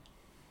see,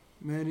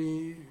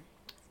 many,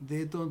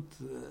 they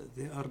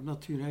are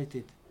not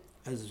united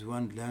as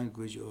one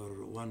language or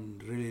one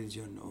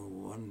religion or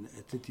one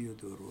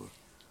attitude or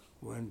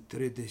one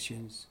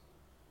traditions.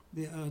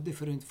 They are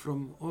different from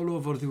all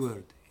over the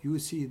world. You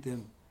see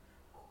them,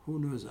 who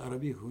knows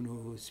Arabic,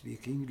 who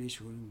speak English,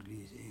 who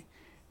English,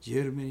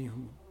 Germany,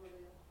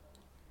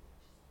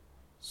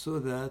 so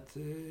that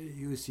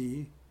you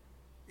see,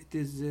 it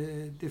is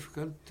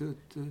difficult to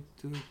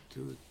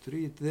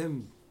treat them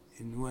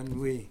in one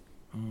way.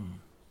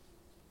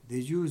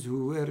 The Jews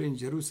who were in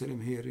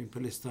Jerusalem here in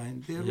Palestine,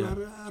 they Yeah.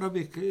 were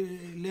Arabic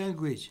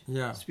language,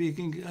 yeah,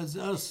 speaking as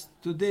us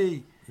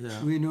today.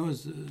 yeah. We know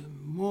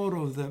more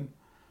of them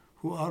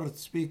who are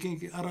speaking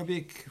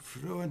Arabic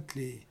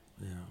fluently,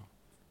 Yeah.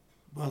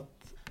 but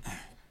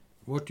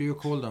What do you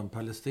call them?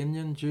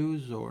 Palestinian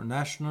Jews or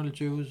national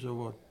Jews or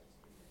what?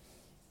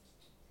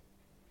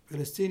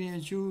 Palestinian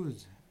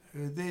Jews,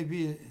 they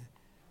be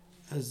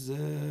as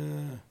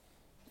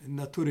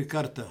Naturi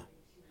Karta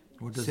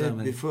What does said that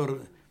mean?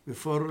 before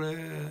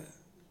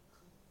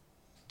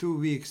 2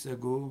 weeks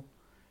ago,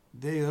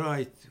 they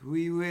write,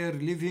 we were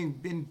living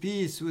in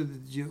peace with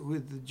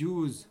the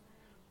Jews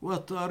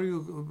What are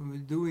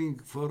you doing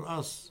for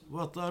us?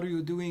 What are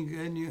you doing?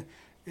 Any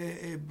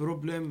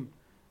problem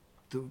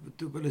to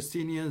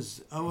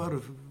Palestinians, our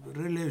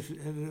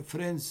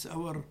friends,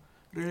 our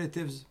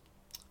relatives?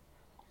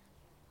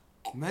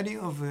 Many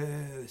of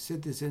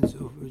citizens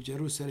of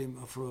Jerusalem,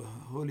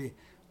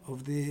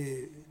 of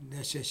the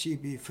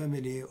Nashashibi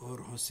family or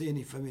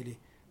Husseini family,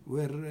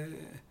 were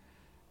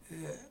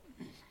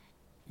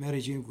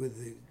marrying with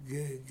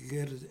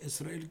girls,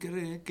 Israel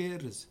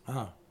girls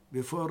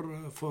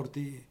before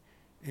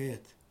 48.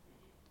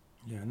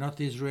 Yeah, not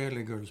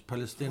Israeli girls,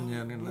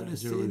 Palestinian and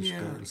Jewish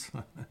girls.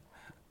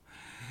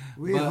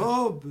 We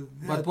hope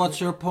that... But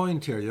what's your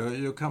point here?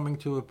 You're coming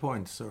to a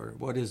point, sir.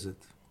 What is it?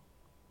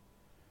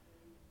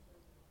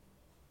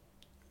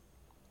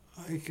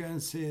 I can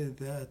say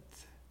that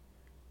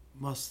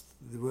must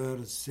the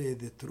world say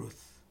the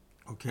truth.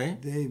 Okay.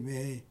 They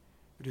may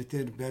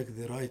return back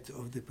the right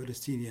of the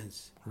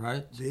Palestinians.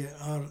 Right. They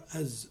are,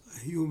 as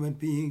human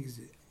beings,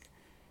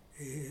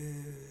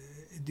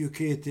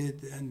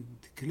 educated and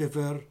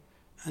clever,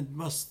 and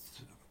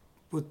must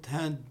put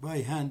hand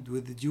by hand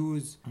with the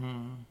Jews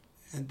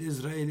and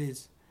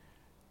Israelis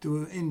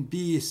to, in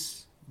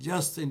peace,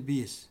 just in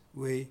peace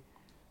way,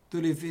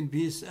 to live in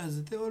peace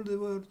as all the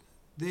world.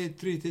 They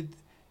treated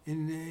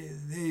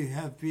they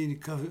have been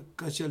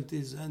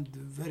casualties and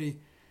very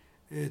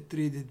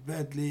treated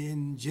badly.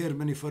 In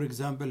Germany, for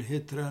example,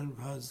 Hitler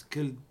has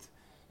killed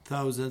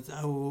thousands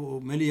or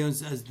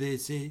millions, as they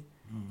say.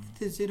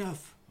 It is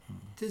enough.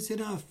 It is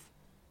enough.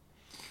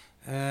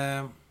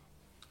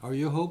 Are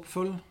you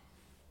hopeful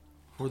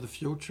for the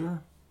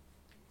future?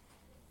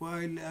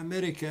 While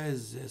America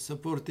is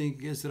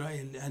supporting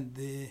Israel and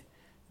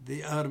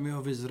the army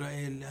of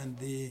Israel, and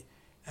they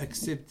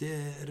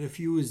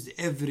refused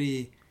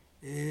every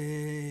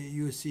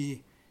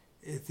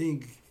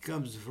thing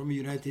comes from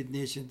United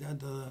Nations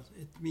and others,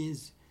 it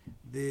means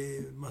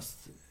they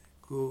must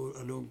go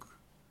along.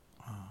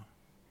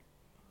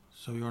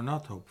 So you're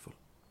not hopeful?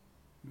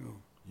 No.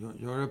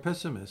 You're a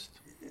pessimist?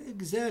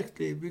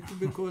 Exactly,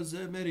 because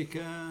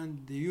America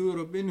and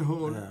Europe in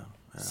whole,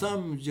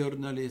 some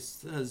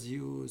journalists, as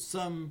you,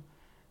 some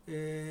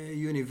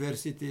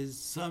universities,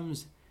 some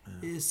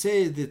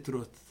say the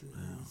truth,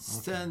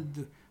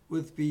 stand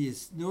with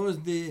peace, knows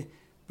the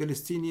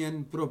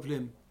Palestinian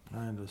problem.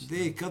 I understand.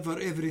 They cover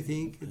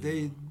everything. Yeah.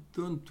 They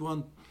don't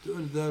want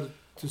other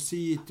to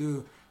see,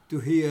 to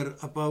hear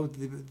about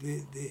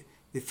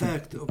the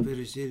fact of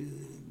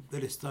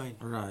Palestine.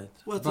 Right.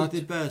 What is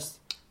the past?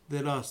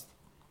 The last.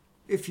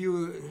 If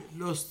you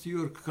lost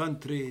your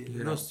country,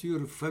 lost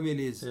your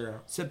families,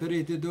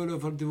 separated all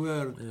over the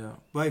world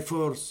by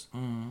force,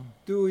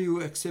 do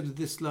you accept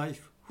this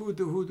life? Who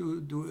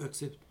do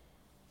accept?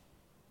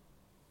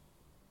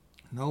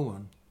 No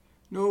one.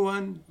 No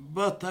one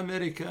but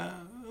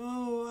America.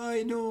 Oh,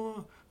 I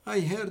know.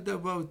 I heard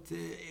about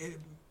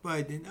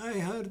Biden. I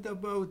heard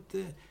about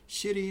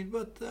Shireen,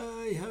 but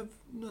I have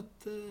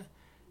not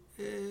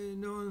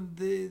known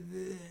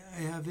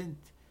I haven't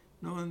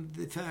known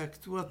the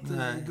fact. What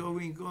is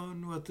going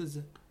on? What is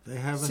it? They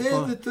haven't.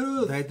 Say the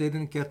truth. They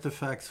didn't get the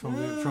facts from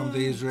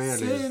the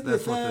Israelis.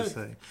 That's what they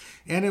say.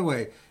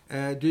 Anyway,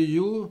 do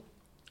you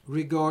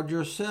regard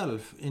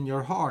yourself in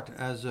your heart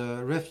as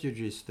a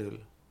refugee still?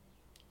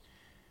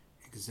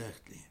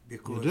 Exactly,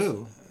 because you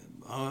do?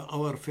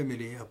 Our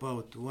family,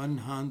 about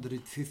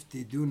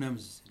 150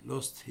 dunams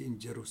lost in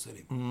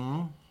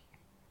Jerusalem,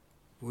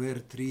 where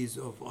trees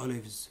of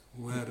olives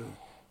were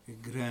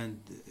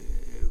grand,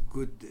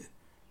 good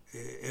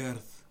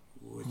earth,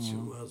 which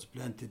was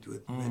planted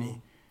with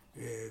many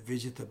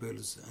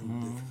vegetables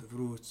and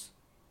fruits.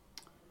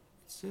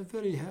 It's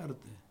very hard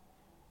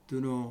to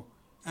know.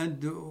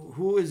 And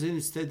who is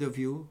instead of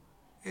you?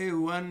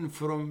 One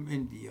from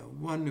India,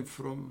 one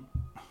from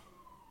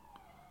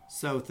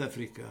South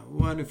Africa,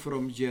 one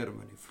from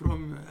Germany,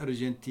 from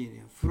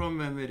Argentina, from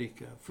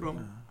America,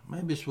 from...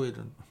 maybe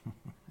Sweden.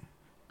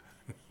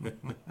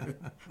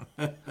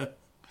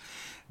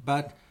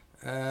 But,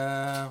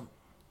 I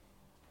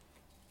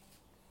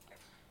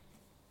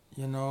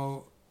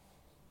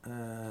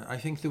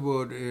think the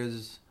word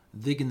is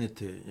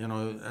dignity.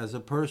 As a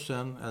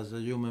person, as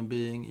a human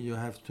being, you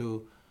have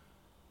to,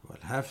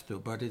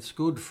 but it's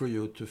good for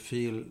you to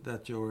feel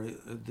that you're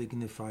a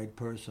dignified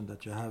person,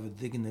 that you have a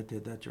dignity,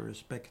 that you're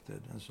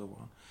respected, and so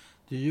on.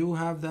 Do you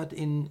have that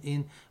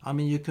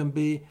you can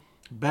be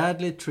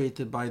badly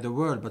treated by the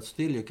world, but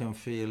still you can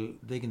feel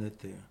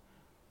dignity,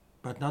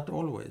 but not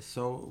always.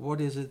 So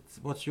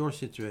what's your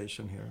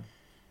situation here?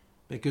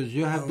 Because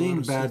you have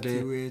been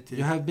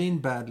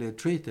badly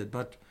treated,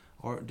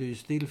 or do you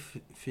still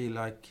feel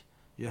like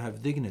you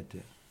have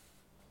dignity?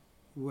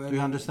 Well, do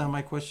you understand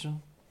my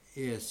question?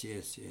 Yes.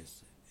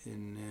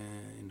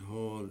 In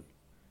whole,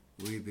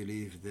 we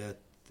believe that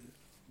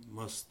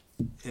must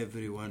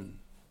everyone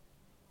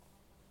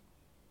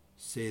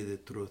say the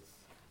truth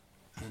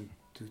and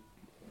to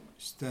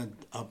stand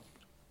up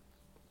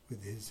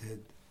with his head,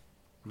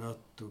 not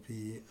to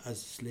be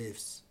as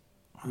slaves.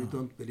 We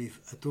don't believe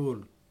at all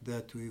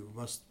that we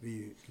must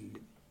be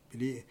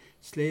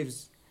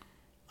slaves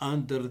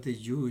under the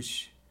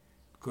Jewish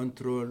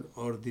control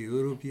or the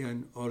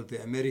European or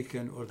the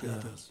American or the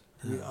others.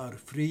 We are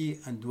free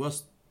and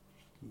must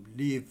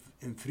live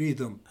in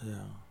freedom.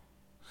 Yeah.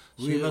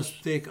 We So- must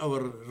take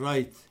our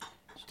right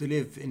to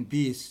live in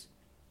peace,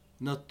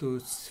 not to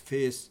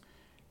face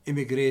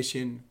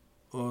immigration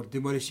or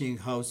demolishing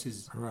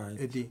houses.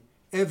 Right.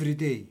 Every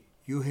day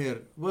you hear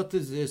what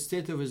is the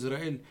state of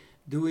Israel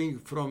doing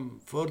from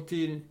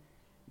 14,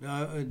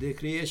 the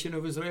creation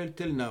of Israel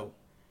till now.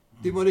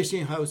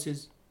 Demolishing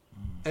houses,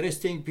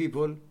 arresting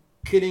people,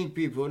 killing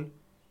people.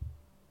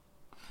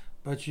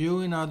 But you,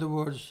 in other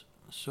words,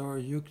 sir,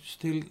 you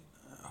still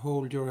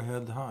hold your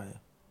head high.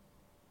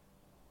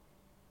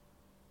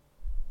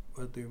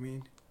 What do you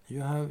mean?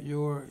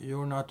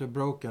 You're not a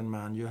broken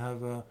man. You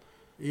have a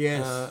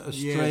Yes,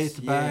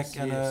 straight back yes,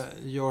 and yes.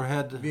 your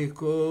head.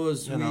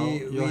 Because You know,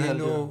 we your head,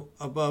 know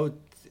about,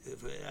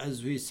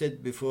 as we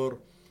said before,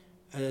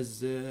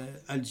 as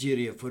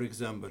Algeria, for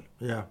example,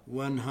 Yeah.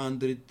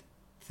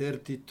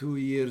 132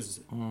 years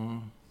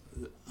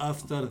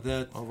after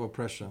that, Of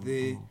oppression.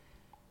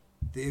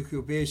 the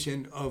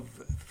occupation of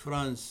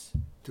France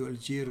to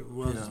Algeria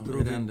was Yeah, it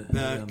driven ended,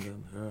 back,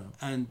 yeah.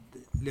 and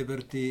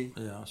liberty.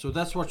 Yeah. So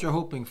that's what you're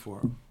hoping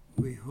for.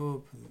 We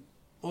hope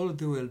all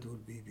the world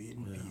will be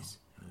in Yeah, peace.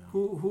 yeah.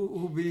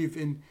 Who believe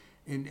in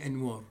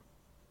war,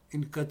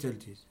 in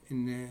casualties,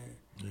 in Yeah.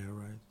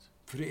 Right.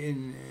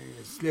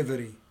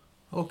 slavery?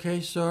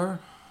 Okay, sir.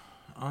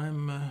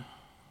 I'm.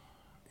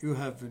 You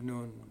have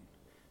known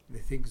the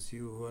things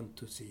you want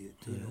to see.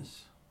 To know. Yes,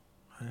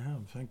 I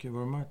have. Thank you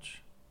very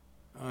much.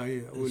 I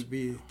will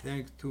be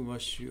thanked too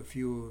much if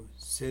you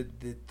said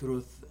the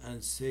truth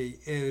and say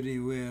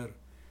everywhere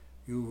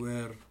you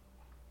were,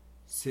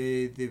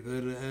 say the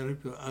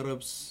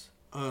Arabs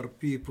are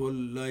people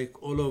like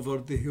all over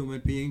the human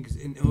beings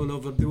in all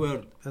over the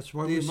world. That's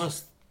why They we.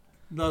 must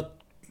not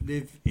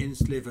live in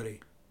slavery.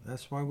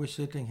 That's why we're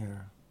sitting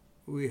here.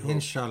 We hope.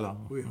 Inshallah.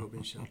 We hope,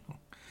 inshallah.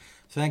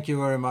 Thank you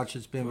very much.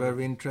 It's been Well,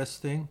 very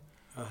interesting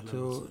Ahlan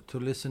wa sahlan. to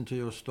listen to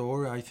your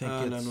story. I think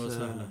Ahlan wa it's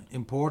sahlan.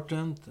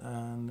 important,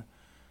 and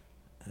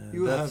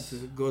You that's,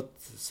 have got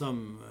some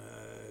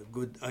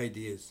good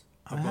ideas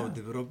I about have.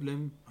 the problem.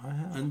 I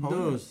have. And Oh,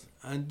 those,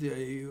 and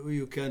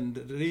you can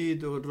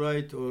read or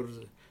write or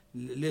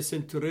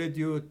listen to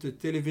radio, to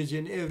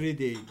television every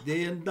day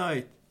and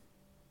night.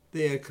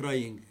 They are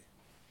crying.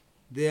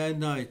 Day and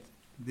night,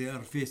 they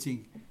are facing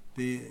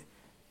the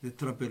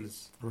troubles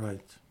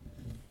Right.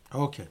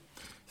 Okay.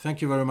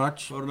 Thank you very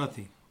much. for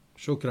nothing.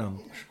 Shukran.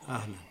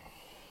 Ahlan.